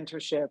the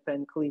mentorship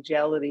and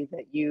collegiality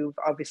that you've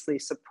obviously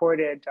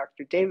supported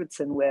Dr.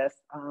 Davidson with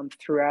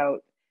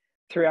throughout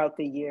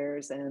the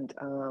years, and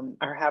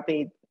are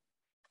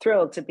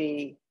thrilled to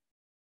be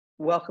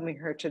welcoming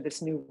her to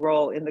this new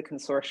role in the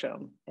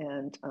consortium.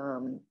 And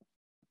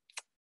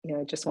you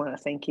know, I just want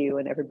to thank you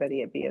and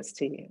everybody at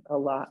BST a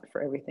lot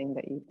for everything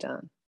that you've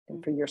done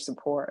and for your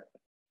support,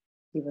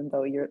 even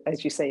though you're,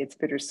 as you say, it's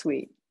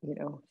bittersweet, you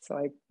know,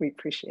 so we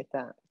appreciate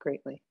that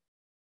greatly.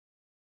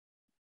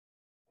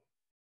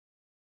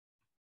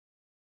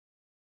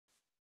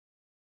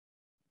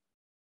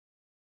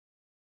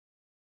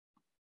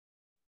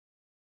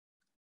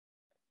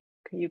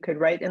 You could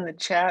write in the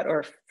chat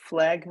or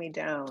flag me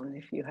down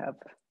if you have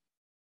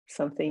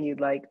something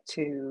you'd like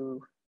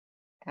to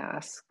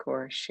ask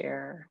or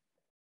share.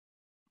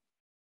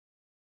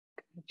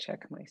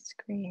 Check my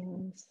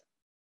screens.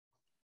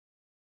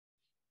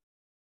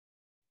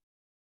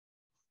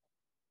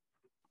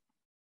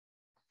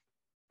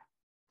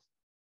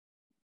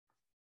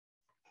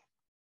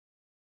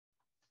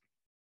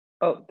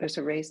 Oh, there's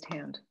a raised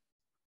hand.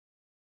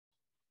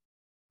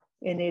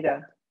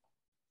 Anita.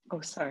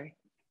 Oh, sorry.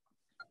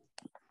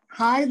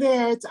 Hi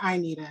there, it's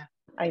Inita.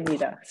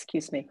 Inita,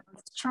 excuse me. I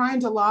was trying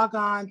to log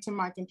on to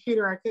my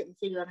computer. I couldn't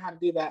figure out how to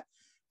do that.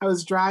 I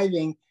was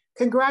driving.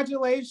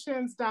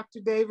 Congratulations, Dr.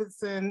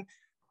 Davidson.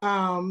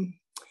 I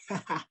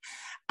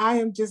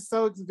am just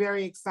so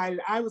very excited.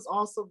 I was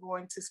also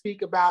going to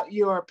speak about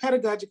your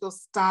pedagogical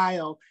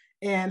style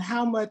and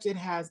how much it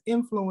has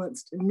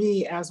influenced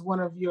me as one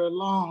of your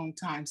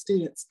longtime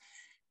students.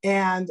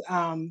 And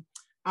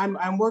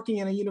I'm working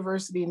in a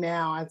university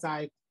now as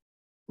I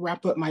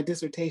wrap up my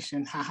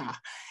dissertation, haha.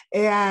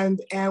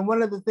 And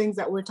one of the things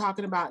that we're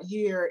talking about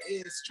here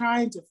is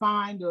trying to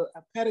find a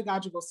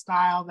pedagogical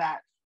style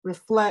that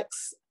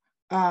reflects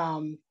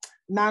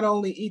not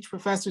only each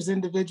professor's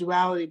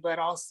individuality, but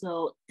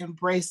also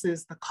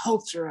embraces the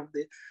culture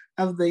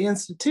of the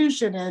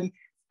institution. And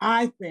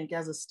I think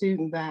as a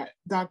student that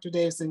Dr.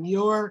 Davidson,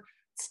 your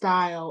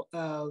style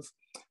of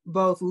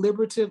both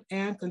liberative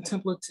and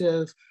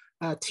contemplative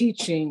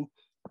teaching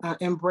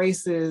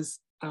embraces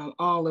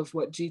all of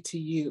what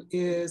GTU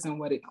is and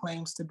what it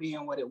claims to be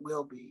and what it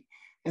will be.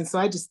 And so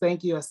I just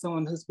thank you as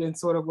someone who's been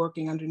sort of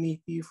working underneath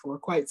you for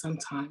quite some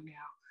time now.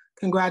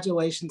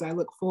 Congratulations. I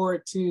look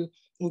forward to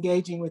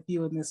engaging with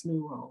you in this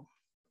new role.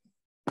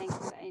 Thank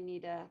you,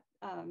 Anita.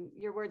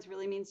 Your words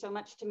really mean so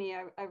much to me.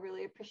 I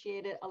really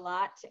appreciate it a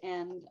lot.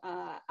 And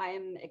I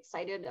am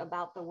excited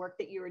about the work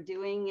that you are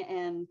doing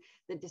and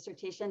the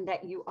dissertation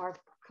that you are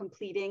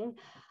completing.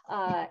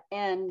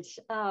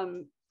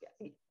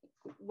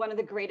 One of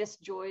the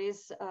greatest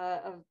joys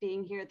of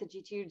being here at the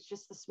GTU is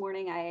just this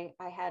morning, I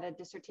had a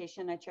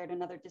dissertation, I chaired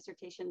another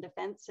dissertation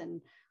defense,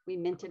 and we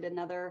minted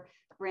another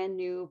brand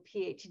new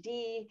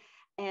PhD.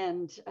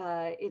 And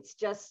it's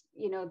just,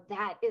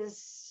 that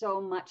is so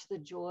much the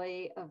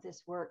joy of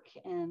this work,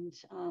 and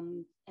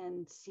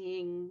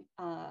seeing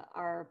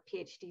our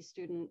PhD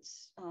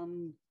students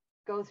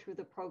go through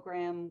the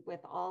program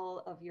with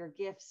all of your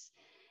gifts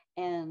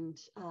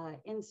and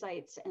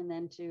insights, and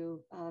then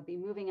to be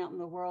moving out in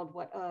the world.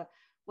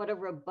 What a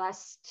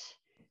robust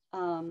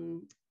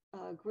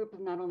group of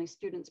not only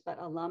students but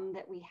alum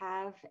that we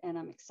have, and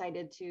I'm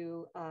excited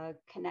to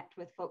connect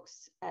with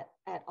folks at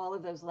all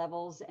of those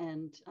levels,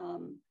 and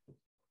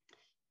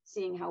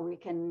seeing how we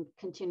can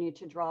continue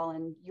to draw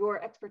on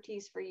your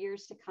expertise for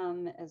years to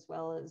come, as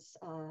well as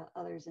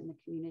others in the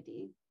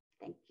community.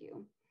 Thank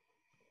you.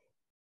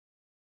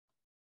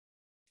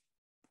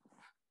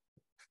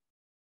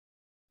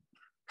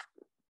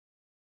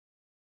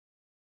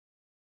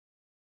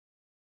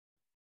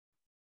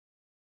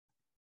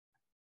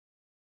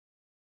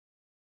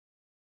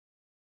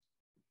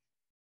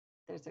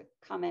 There's a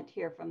comment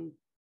here from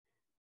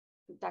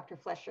Dr.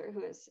 Flesher,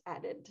 who has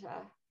added.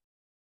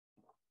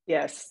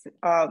 Yes.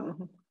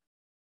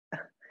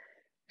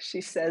 She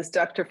says,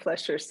 Dr.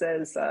 Flesher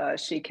says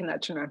she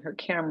cannot turn on her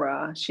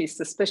camera. She's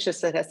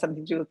suspicious it has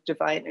something to do with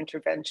divine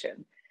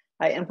intervention.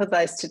 I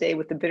empathize today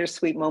with the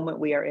bittersweet moment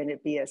we are in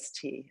at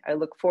BST. I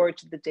look forward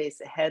to the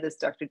days ahead as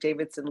Dr.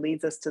 Davidson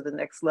leads us to the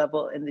next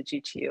level in the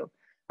GTU.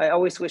 I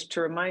always wish to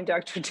remind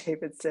Dr.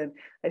 Davidson,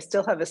 I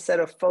still have a set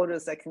of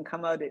photos that can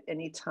come out at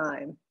any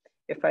time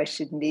if I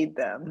should need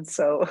them.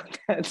 So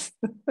that's,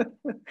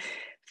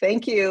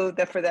 thank you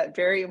for that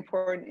very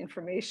important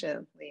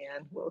information,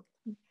 Leanne.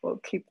 We'll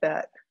keep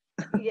that.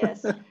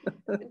 Yes,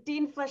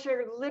 Dean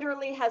Flesher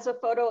literally has a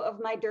photo of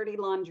my dirty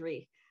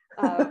laundry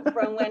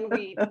from when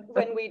we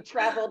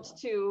traveled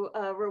to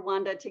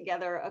Rwanda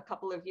together a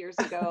couple of years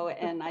ago,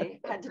 and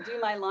I had to do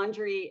my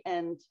laundry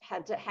and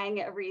had to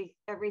hang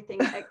everything.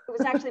 It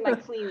was actually my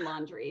clean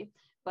laundry,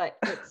 but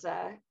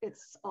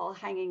it's all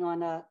hanging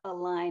on a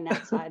line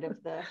outside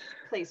of the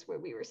place where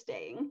we were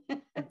staying.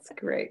 That's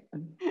great.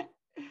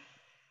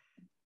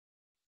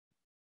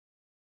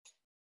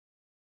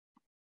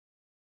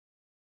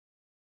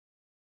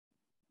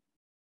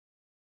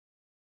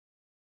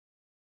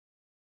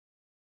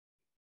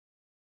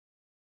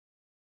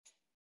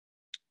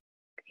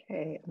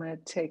 Okay, I'm going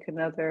to take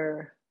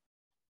another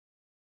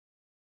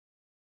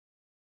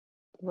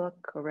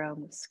look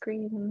around the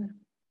screen.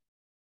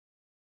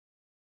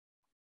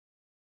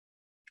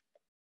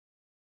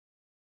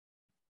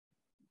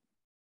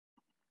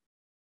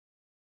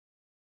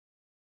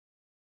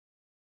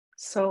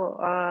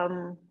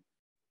 So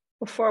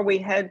before we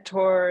head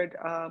toward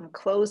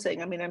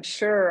closing, I mean, I'm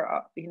sure,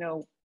 of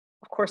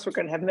course, we're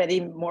going to have many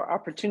more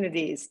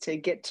opportunities to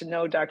get to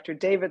know Dr.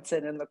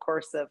 Davidson in the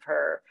course of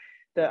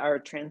our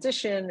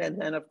transition. And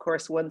then, of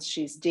course, once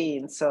she's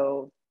dean.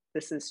 So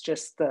this is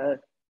just the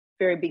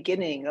very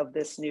beginning of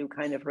this new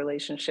kind of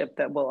relationship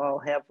that we'll all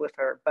have with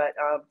her. But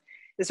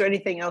is there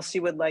anything else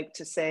you would like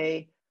to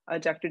say,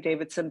 Dr.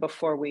 Davidson,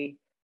 before we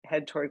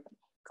head toward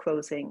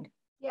closing?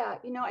 Yeah,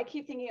 I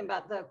keep thinking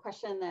about the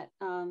question that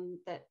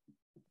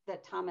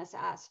Thomas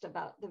asked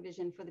about the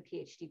vision for the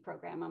PhD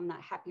program. I'm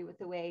not happy with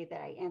the way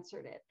that I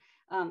answered it.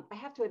 I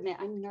have to admit,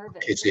 I'm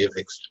nervous.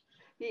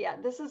 Yeah,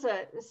 this is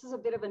a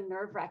bit of a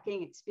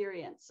nerve-wracking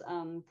experience.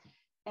 But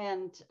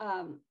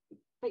I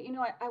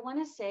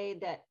want to say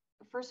that,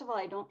 first of all,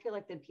 I don't feel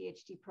like the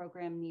PhD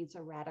program needs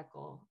a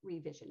radical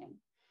revisioning.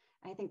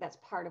 I think that's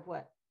part of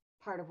what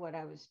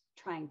I was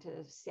trying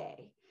to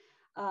say.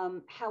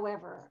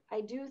 However,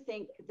 I do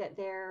think that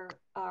there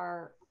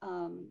are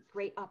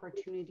great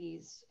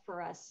opportunities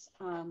for us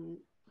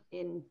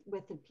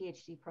with the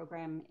PhD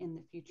program in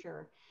the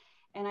future.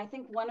 And I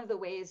think one of the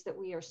ways that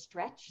we are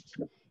stretched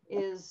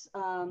is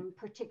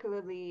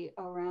particularly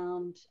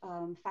around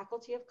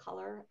faculty of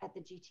color at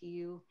the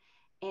GTU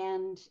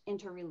and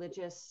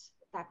interreligious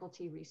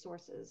faculty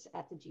resources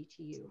at the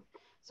GTU.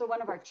 So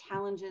one of our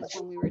challenges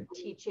when we were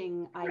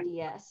teaching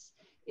IDS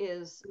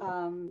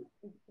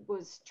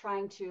was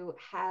trying to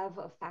have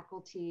a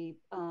faculty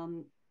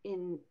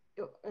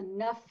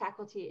enough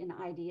faculty in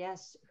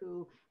IDS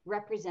who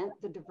represent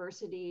the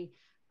diversity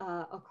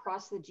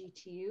across the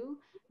GTU,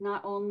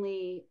 not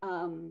only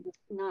in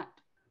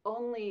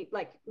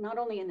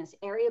this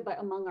area, but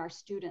among our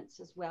students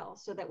as well,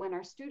 so that when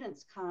our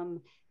students come,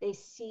 they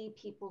see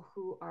people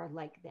who are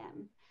like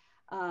them.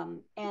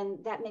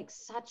 And that makes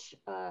such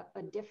a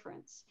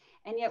difference.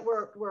 And yet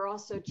we're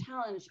also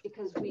challenged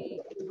because we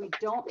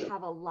don't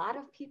have a lot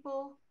of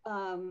people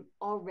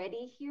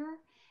already here,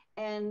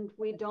 and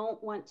we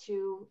don't want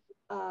to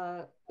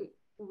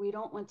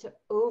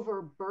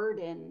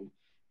overburden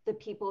the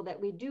people that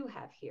we do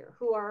have here,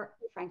 who are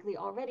frankly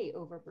already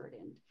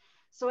overburdened.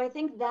 So I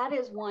think that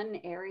is one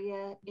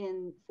area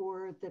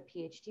for the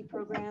PhD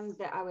program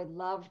that I would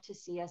love to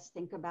see us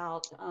think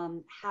about.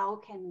 How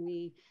can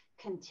we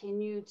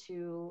continue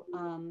to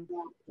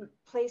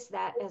place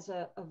that as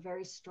a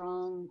very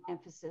strong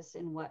emphasis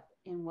in what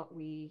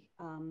we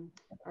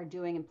are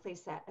doing, and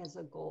place that as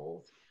a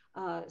goal.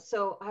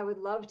 So I would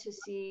love to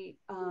see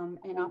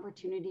an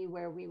opportunity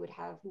where we would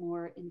have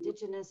more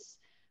Indigenous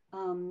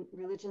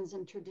religions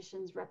and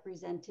traditions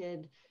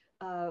represented,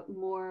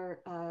 more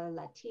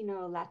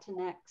Latino,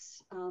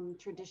 Latinx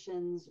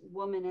traditions,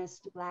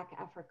 womanist, Black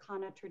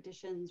Africana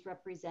traditions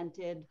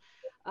represented,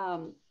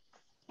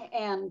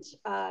 and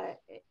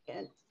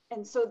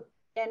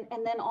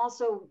then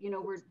also, you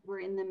know, we're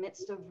in the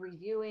midst of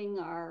reviewing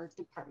our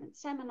department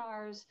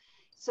seminars,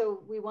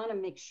 so we want to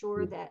make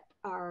sure that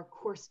our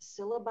course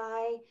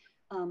syllabi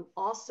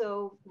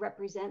also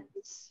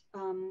represents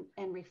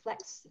and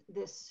reflects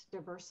this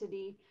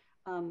diversity,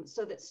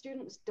 so that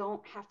students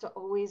don't have to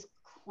always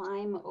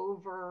climb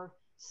over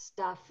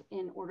stuff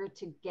in order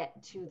to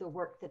get to the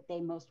work that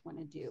they most want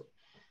to do.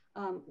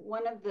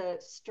 One of the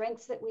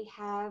strengths that we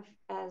have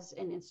as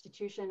an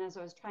institution, as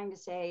I was trying to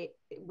say,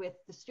 with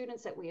the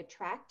students that we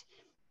attract,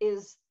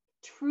 is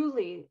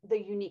truly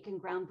the unique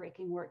and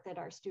groundbreaking work that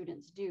our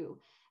students do.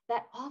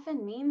 That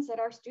often means that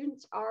our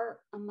students are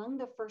among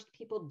the first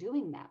people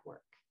doing that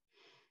work.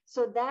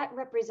 So that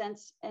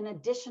represents an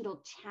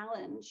additional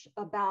challenge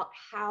about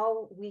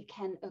how we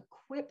can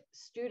equip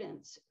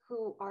students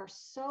who are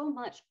so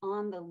much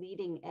on the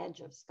leading edge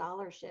of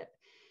scholarship,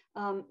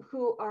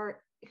 who are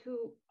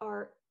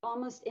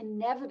almost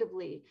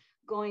inevitably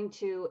going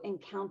to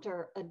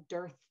encounter a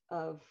dearth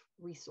of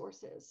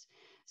resources.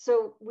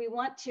 So we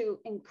want to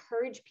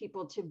encourage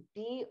people to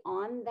be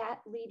on that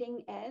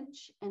leading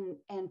edge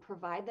and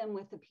provide them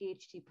with a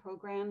PhD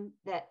program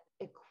that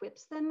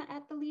equips them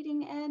at the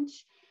leading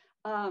edge,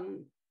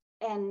 and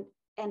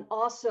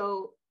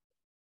also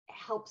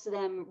helps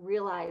them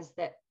realize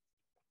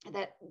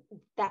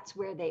that's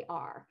where they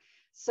are.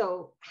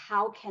 So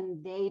how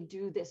can they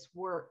do this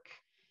work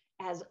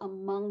as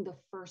among the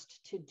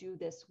first to do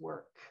this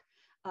work,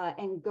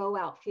 and go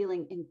out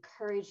feeling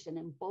encouraged and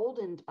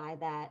emboldened by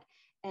that,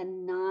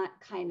 and not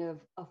kind of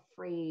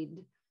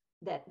afraid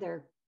that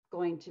they're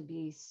going to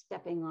be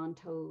stepping on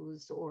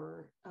toes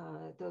or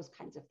those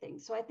kinds of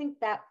things. So I think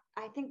that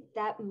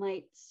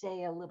might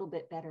say a little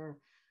bit better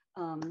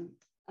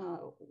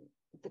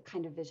the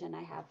kind of vision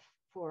I have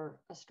for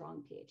a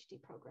strong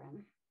PhD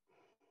program.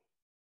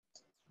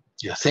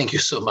 Yeah, thank you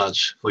so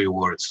much for your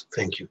words.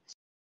 Thank you.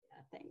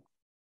 Yeah, thanks.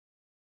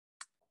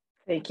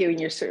 Thank you. And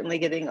you're certainly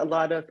getting a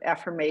lot of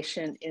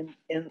affirmation in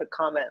the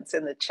comments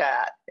in the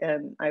chat.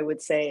 And I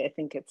would say, I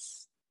think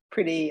it's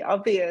pretty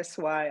obvious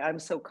why I'm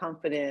so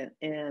confident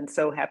and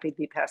so happy to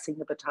be passing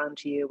the baton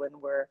to you. And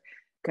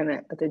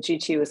the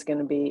GTU is going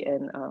to be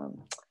in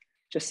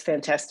just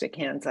fantastic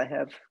hands. I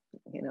have,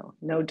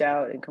 no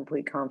doubt and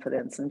complete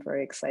confidence, and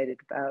very excited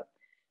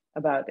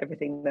about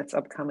everything that's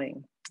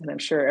upcoming. And I'm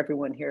sure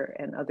everyone here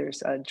and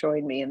others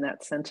join me in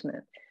that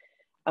sentiment.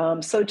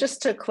 So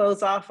just to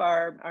close off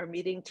our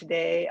meeting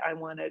today, I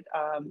want to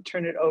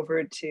turn it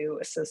over to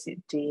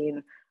Associate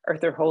Dean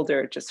Arthur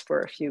Holder just for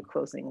a few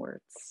closing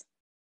words.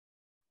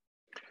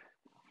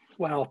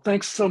 Wow,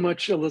 thanks so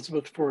much,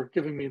 Elizabeth, for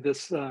giving me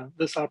this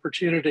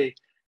opportunity.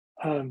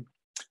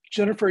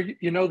 Jennifer,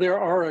 there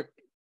are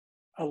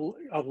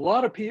a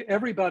lot of people,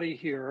 everybody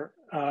here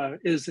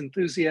is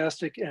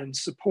enthusiastic and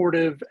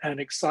supportive and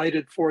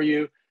excited for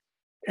you.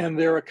 And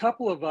there are a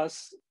couple of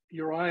us,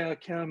 Uriah,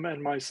 Kim,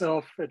 and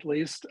myself at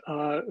least,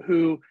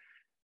 who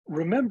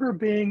remember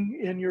being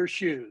in your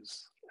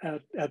shoes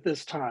at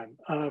this time.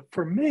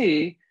 For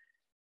me,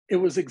 it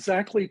was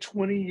exactly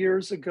 20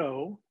 years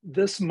ago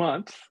this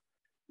month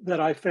that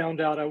I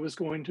found out I was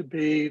going to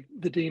be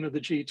the Dean of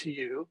the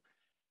GTU,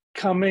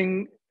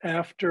 coming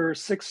after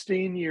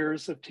 16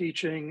 years of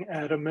teaching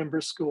at a member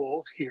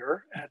school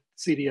here at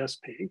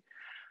CDSP.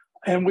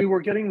 And we were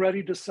getting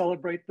ready to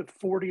celebrate the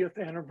 40th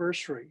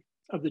anniversary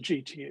of the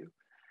GTU.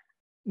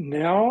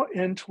 Now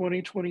in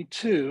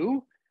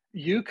 2022,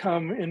 you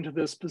come into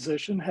this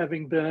position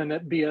having been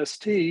at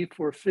BST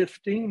for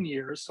 15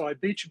 years. So I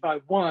beat you by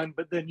 1,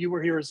 but then you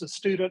were here as a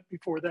student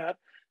before that.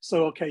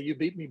 So, okay, you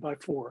beat me by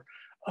 4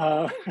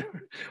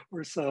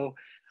 or so.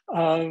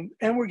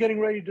 And we're getting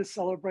ready to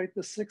celebrate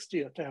the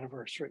 60th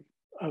anniversary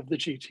of the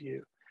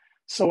GTU.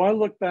 So I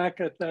look back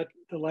at the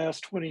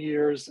last 20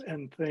 years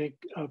and think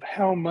of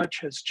how much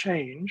has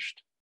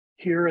changed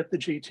here at the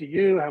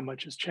GTU, how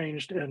much has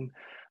changed in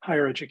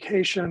higher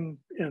education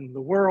in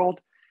the world.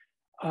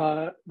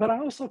 But I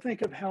also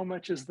think of how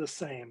much is the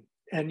same.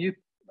 And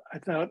I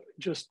thought,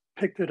 just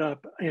picked it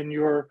up in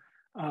your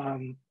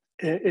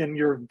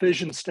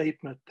vision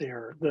statement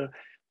there.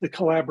 The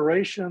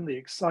collaboration, the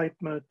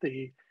excitement,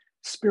 the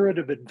spirit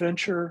of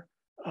adventure,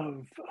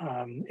 of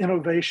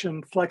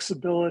innovation,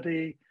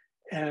 flexibility,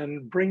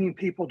 and bringing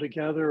people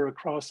together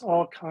across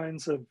all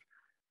kinds of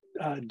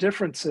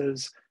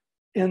differences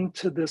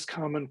into this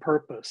common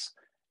purpose.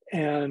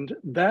 And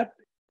that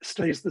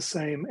stays the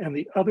same. And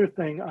the other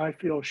thing I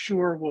feel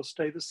sure will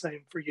stay the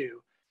same for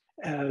you,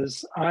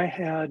 as I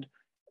had,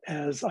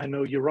 as I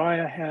know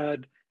Uriah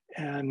had,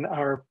 and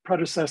our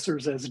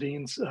predecessors as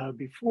deans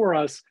before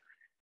us,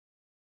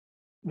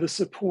 the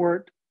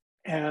support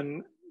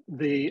and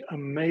the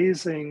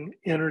amazing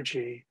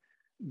energy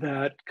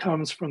that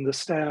comes from the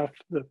staff,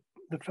 the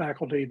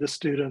faculty, the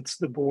students,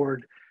 the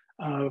board,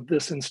 of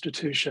this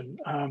institution.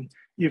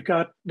 You've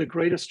got the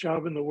greatest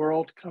job in the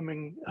world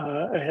coming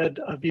ahead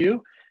of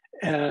you,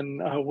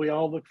 and we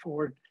all look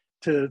forward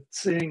to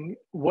seeing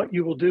what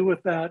you will do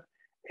with that,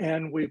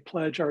 and we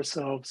pledge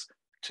ourselves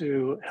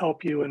to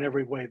help you in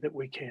every way that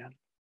we can.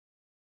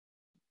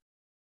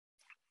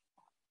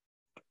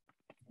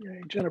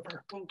 Yay,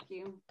 Jennifer. Thank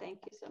you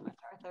so much,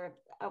 Arthur.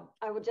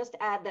 I would just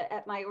add that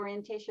at my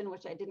orientation,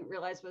 which I didn't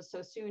realize was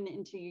so soon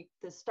into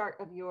the start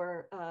of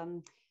your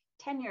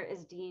tenure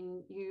as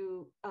dean,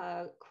 you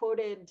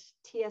quoted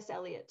T.S.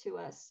 Eliot to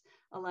us,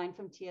 a line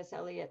from T.S.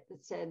 Eliot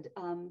that said,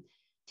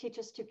 teach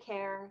us to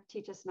care,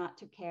 teach us not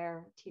to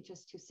care, teach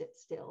us to sit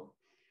still.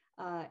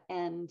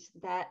 And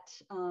that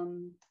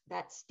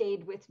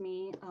stayed with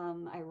me.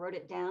 I wrote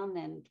it down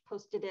and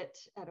posted it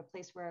at a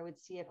place where I would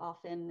see it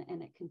often,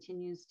 and it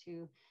continues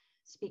to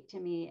speak to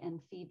me and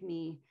feed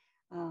me.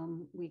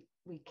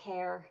 We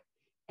care,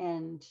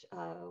 and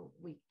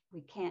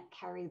we can't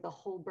carry the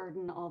whole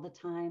burden all the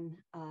time,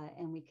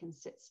 and we can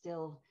sit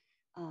still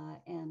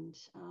and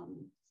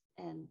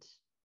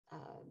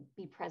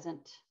be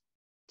present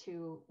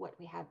to what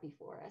we have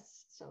before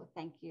us. So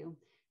thank you.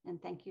 And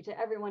thank you to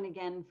everyone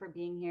again for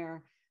being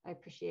here. I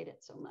appreciate it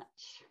so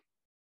much.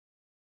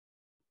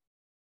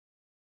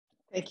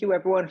 Thank you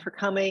everyone for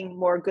coming.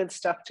 More good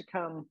stuff to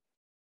come.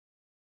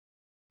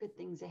 Good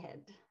things ahead.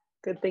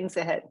 Good things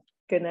ahead.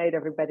 Good night,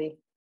 everybody.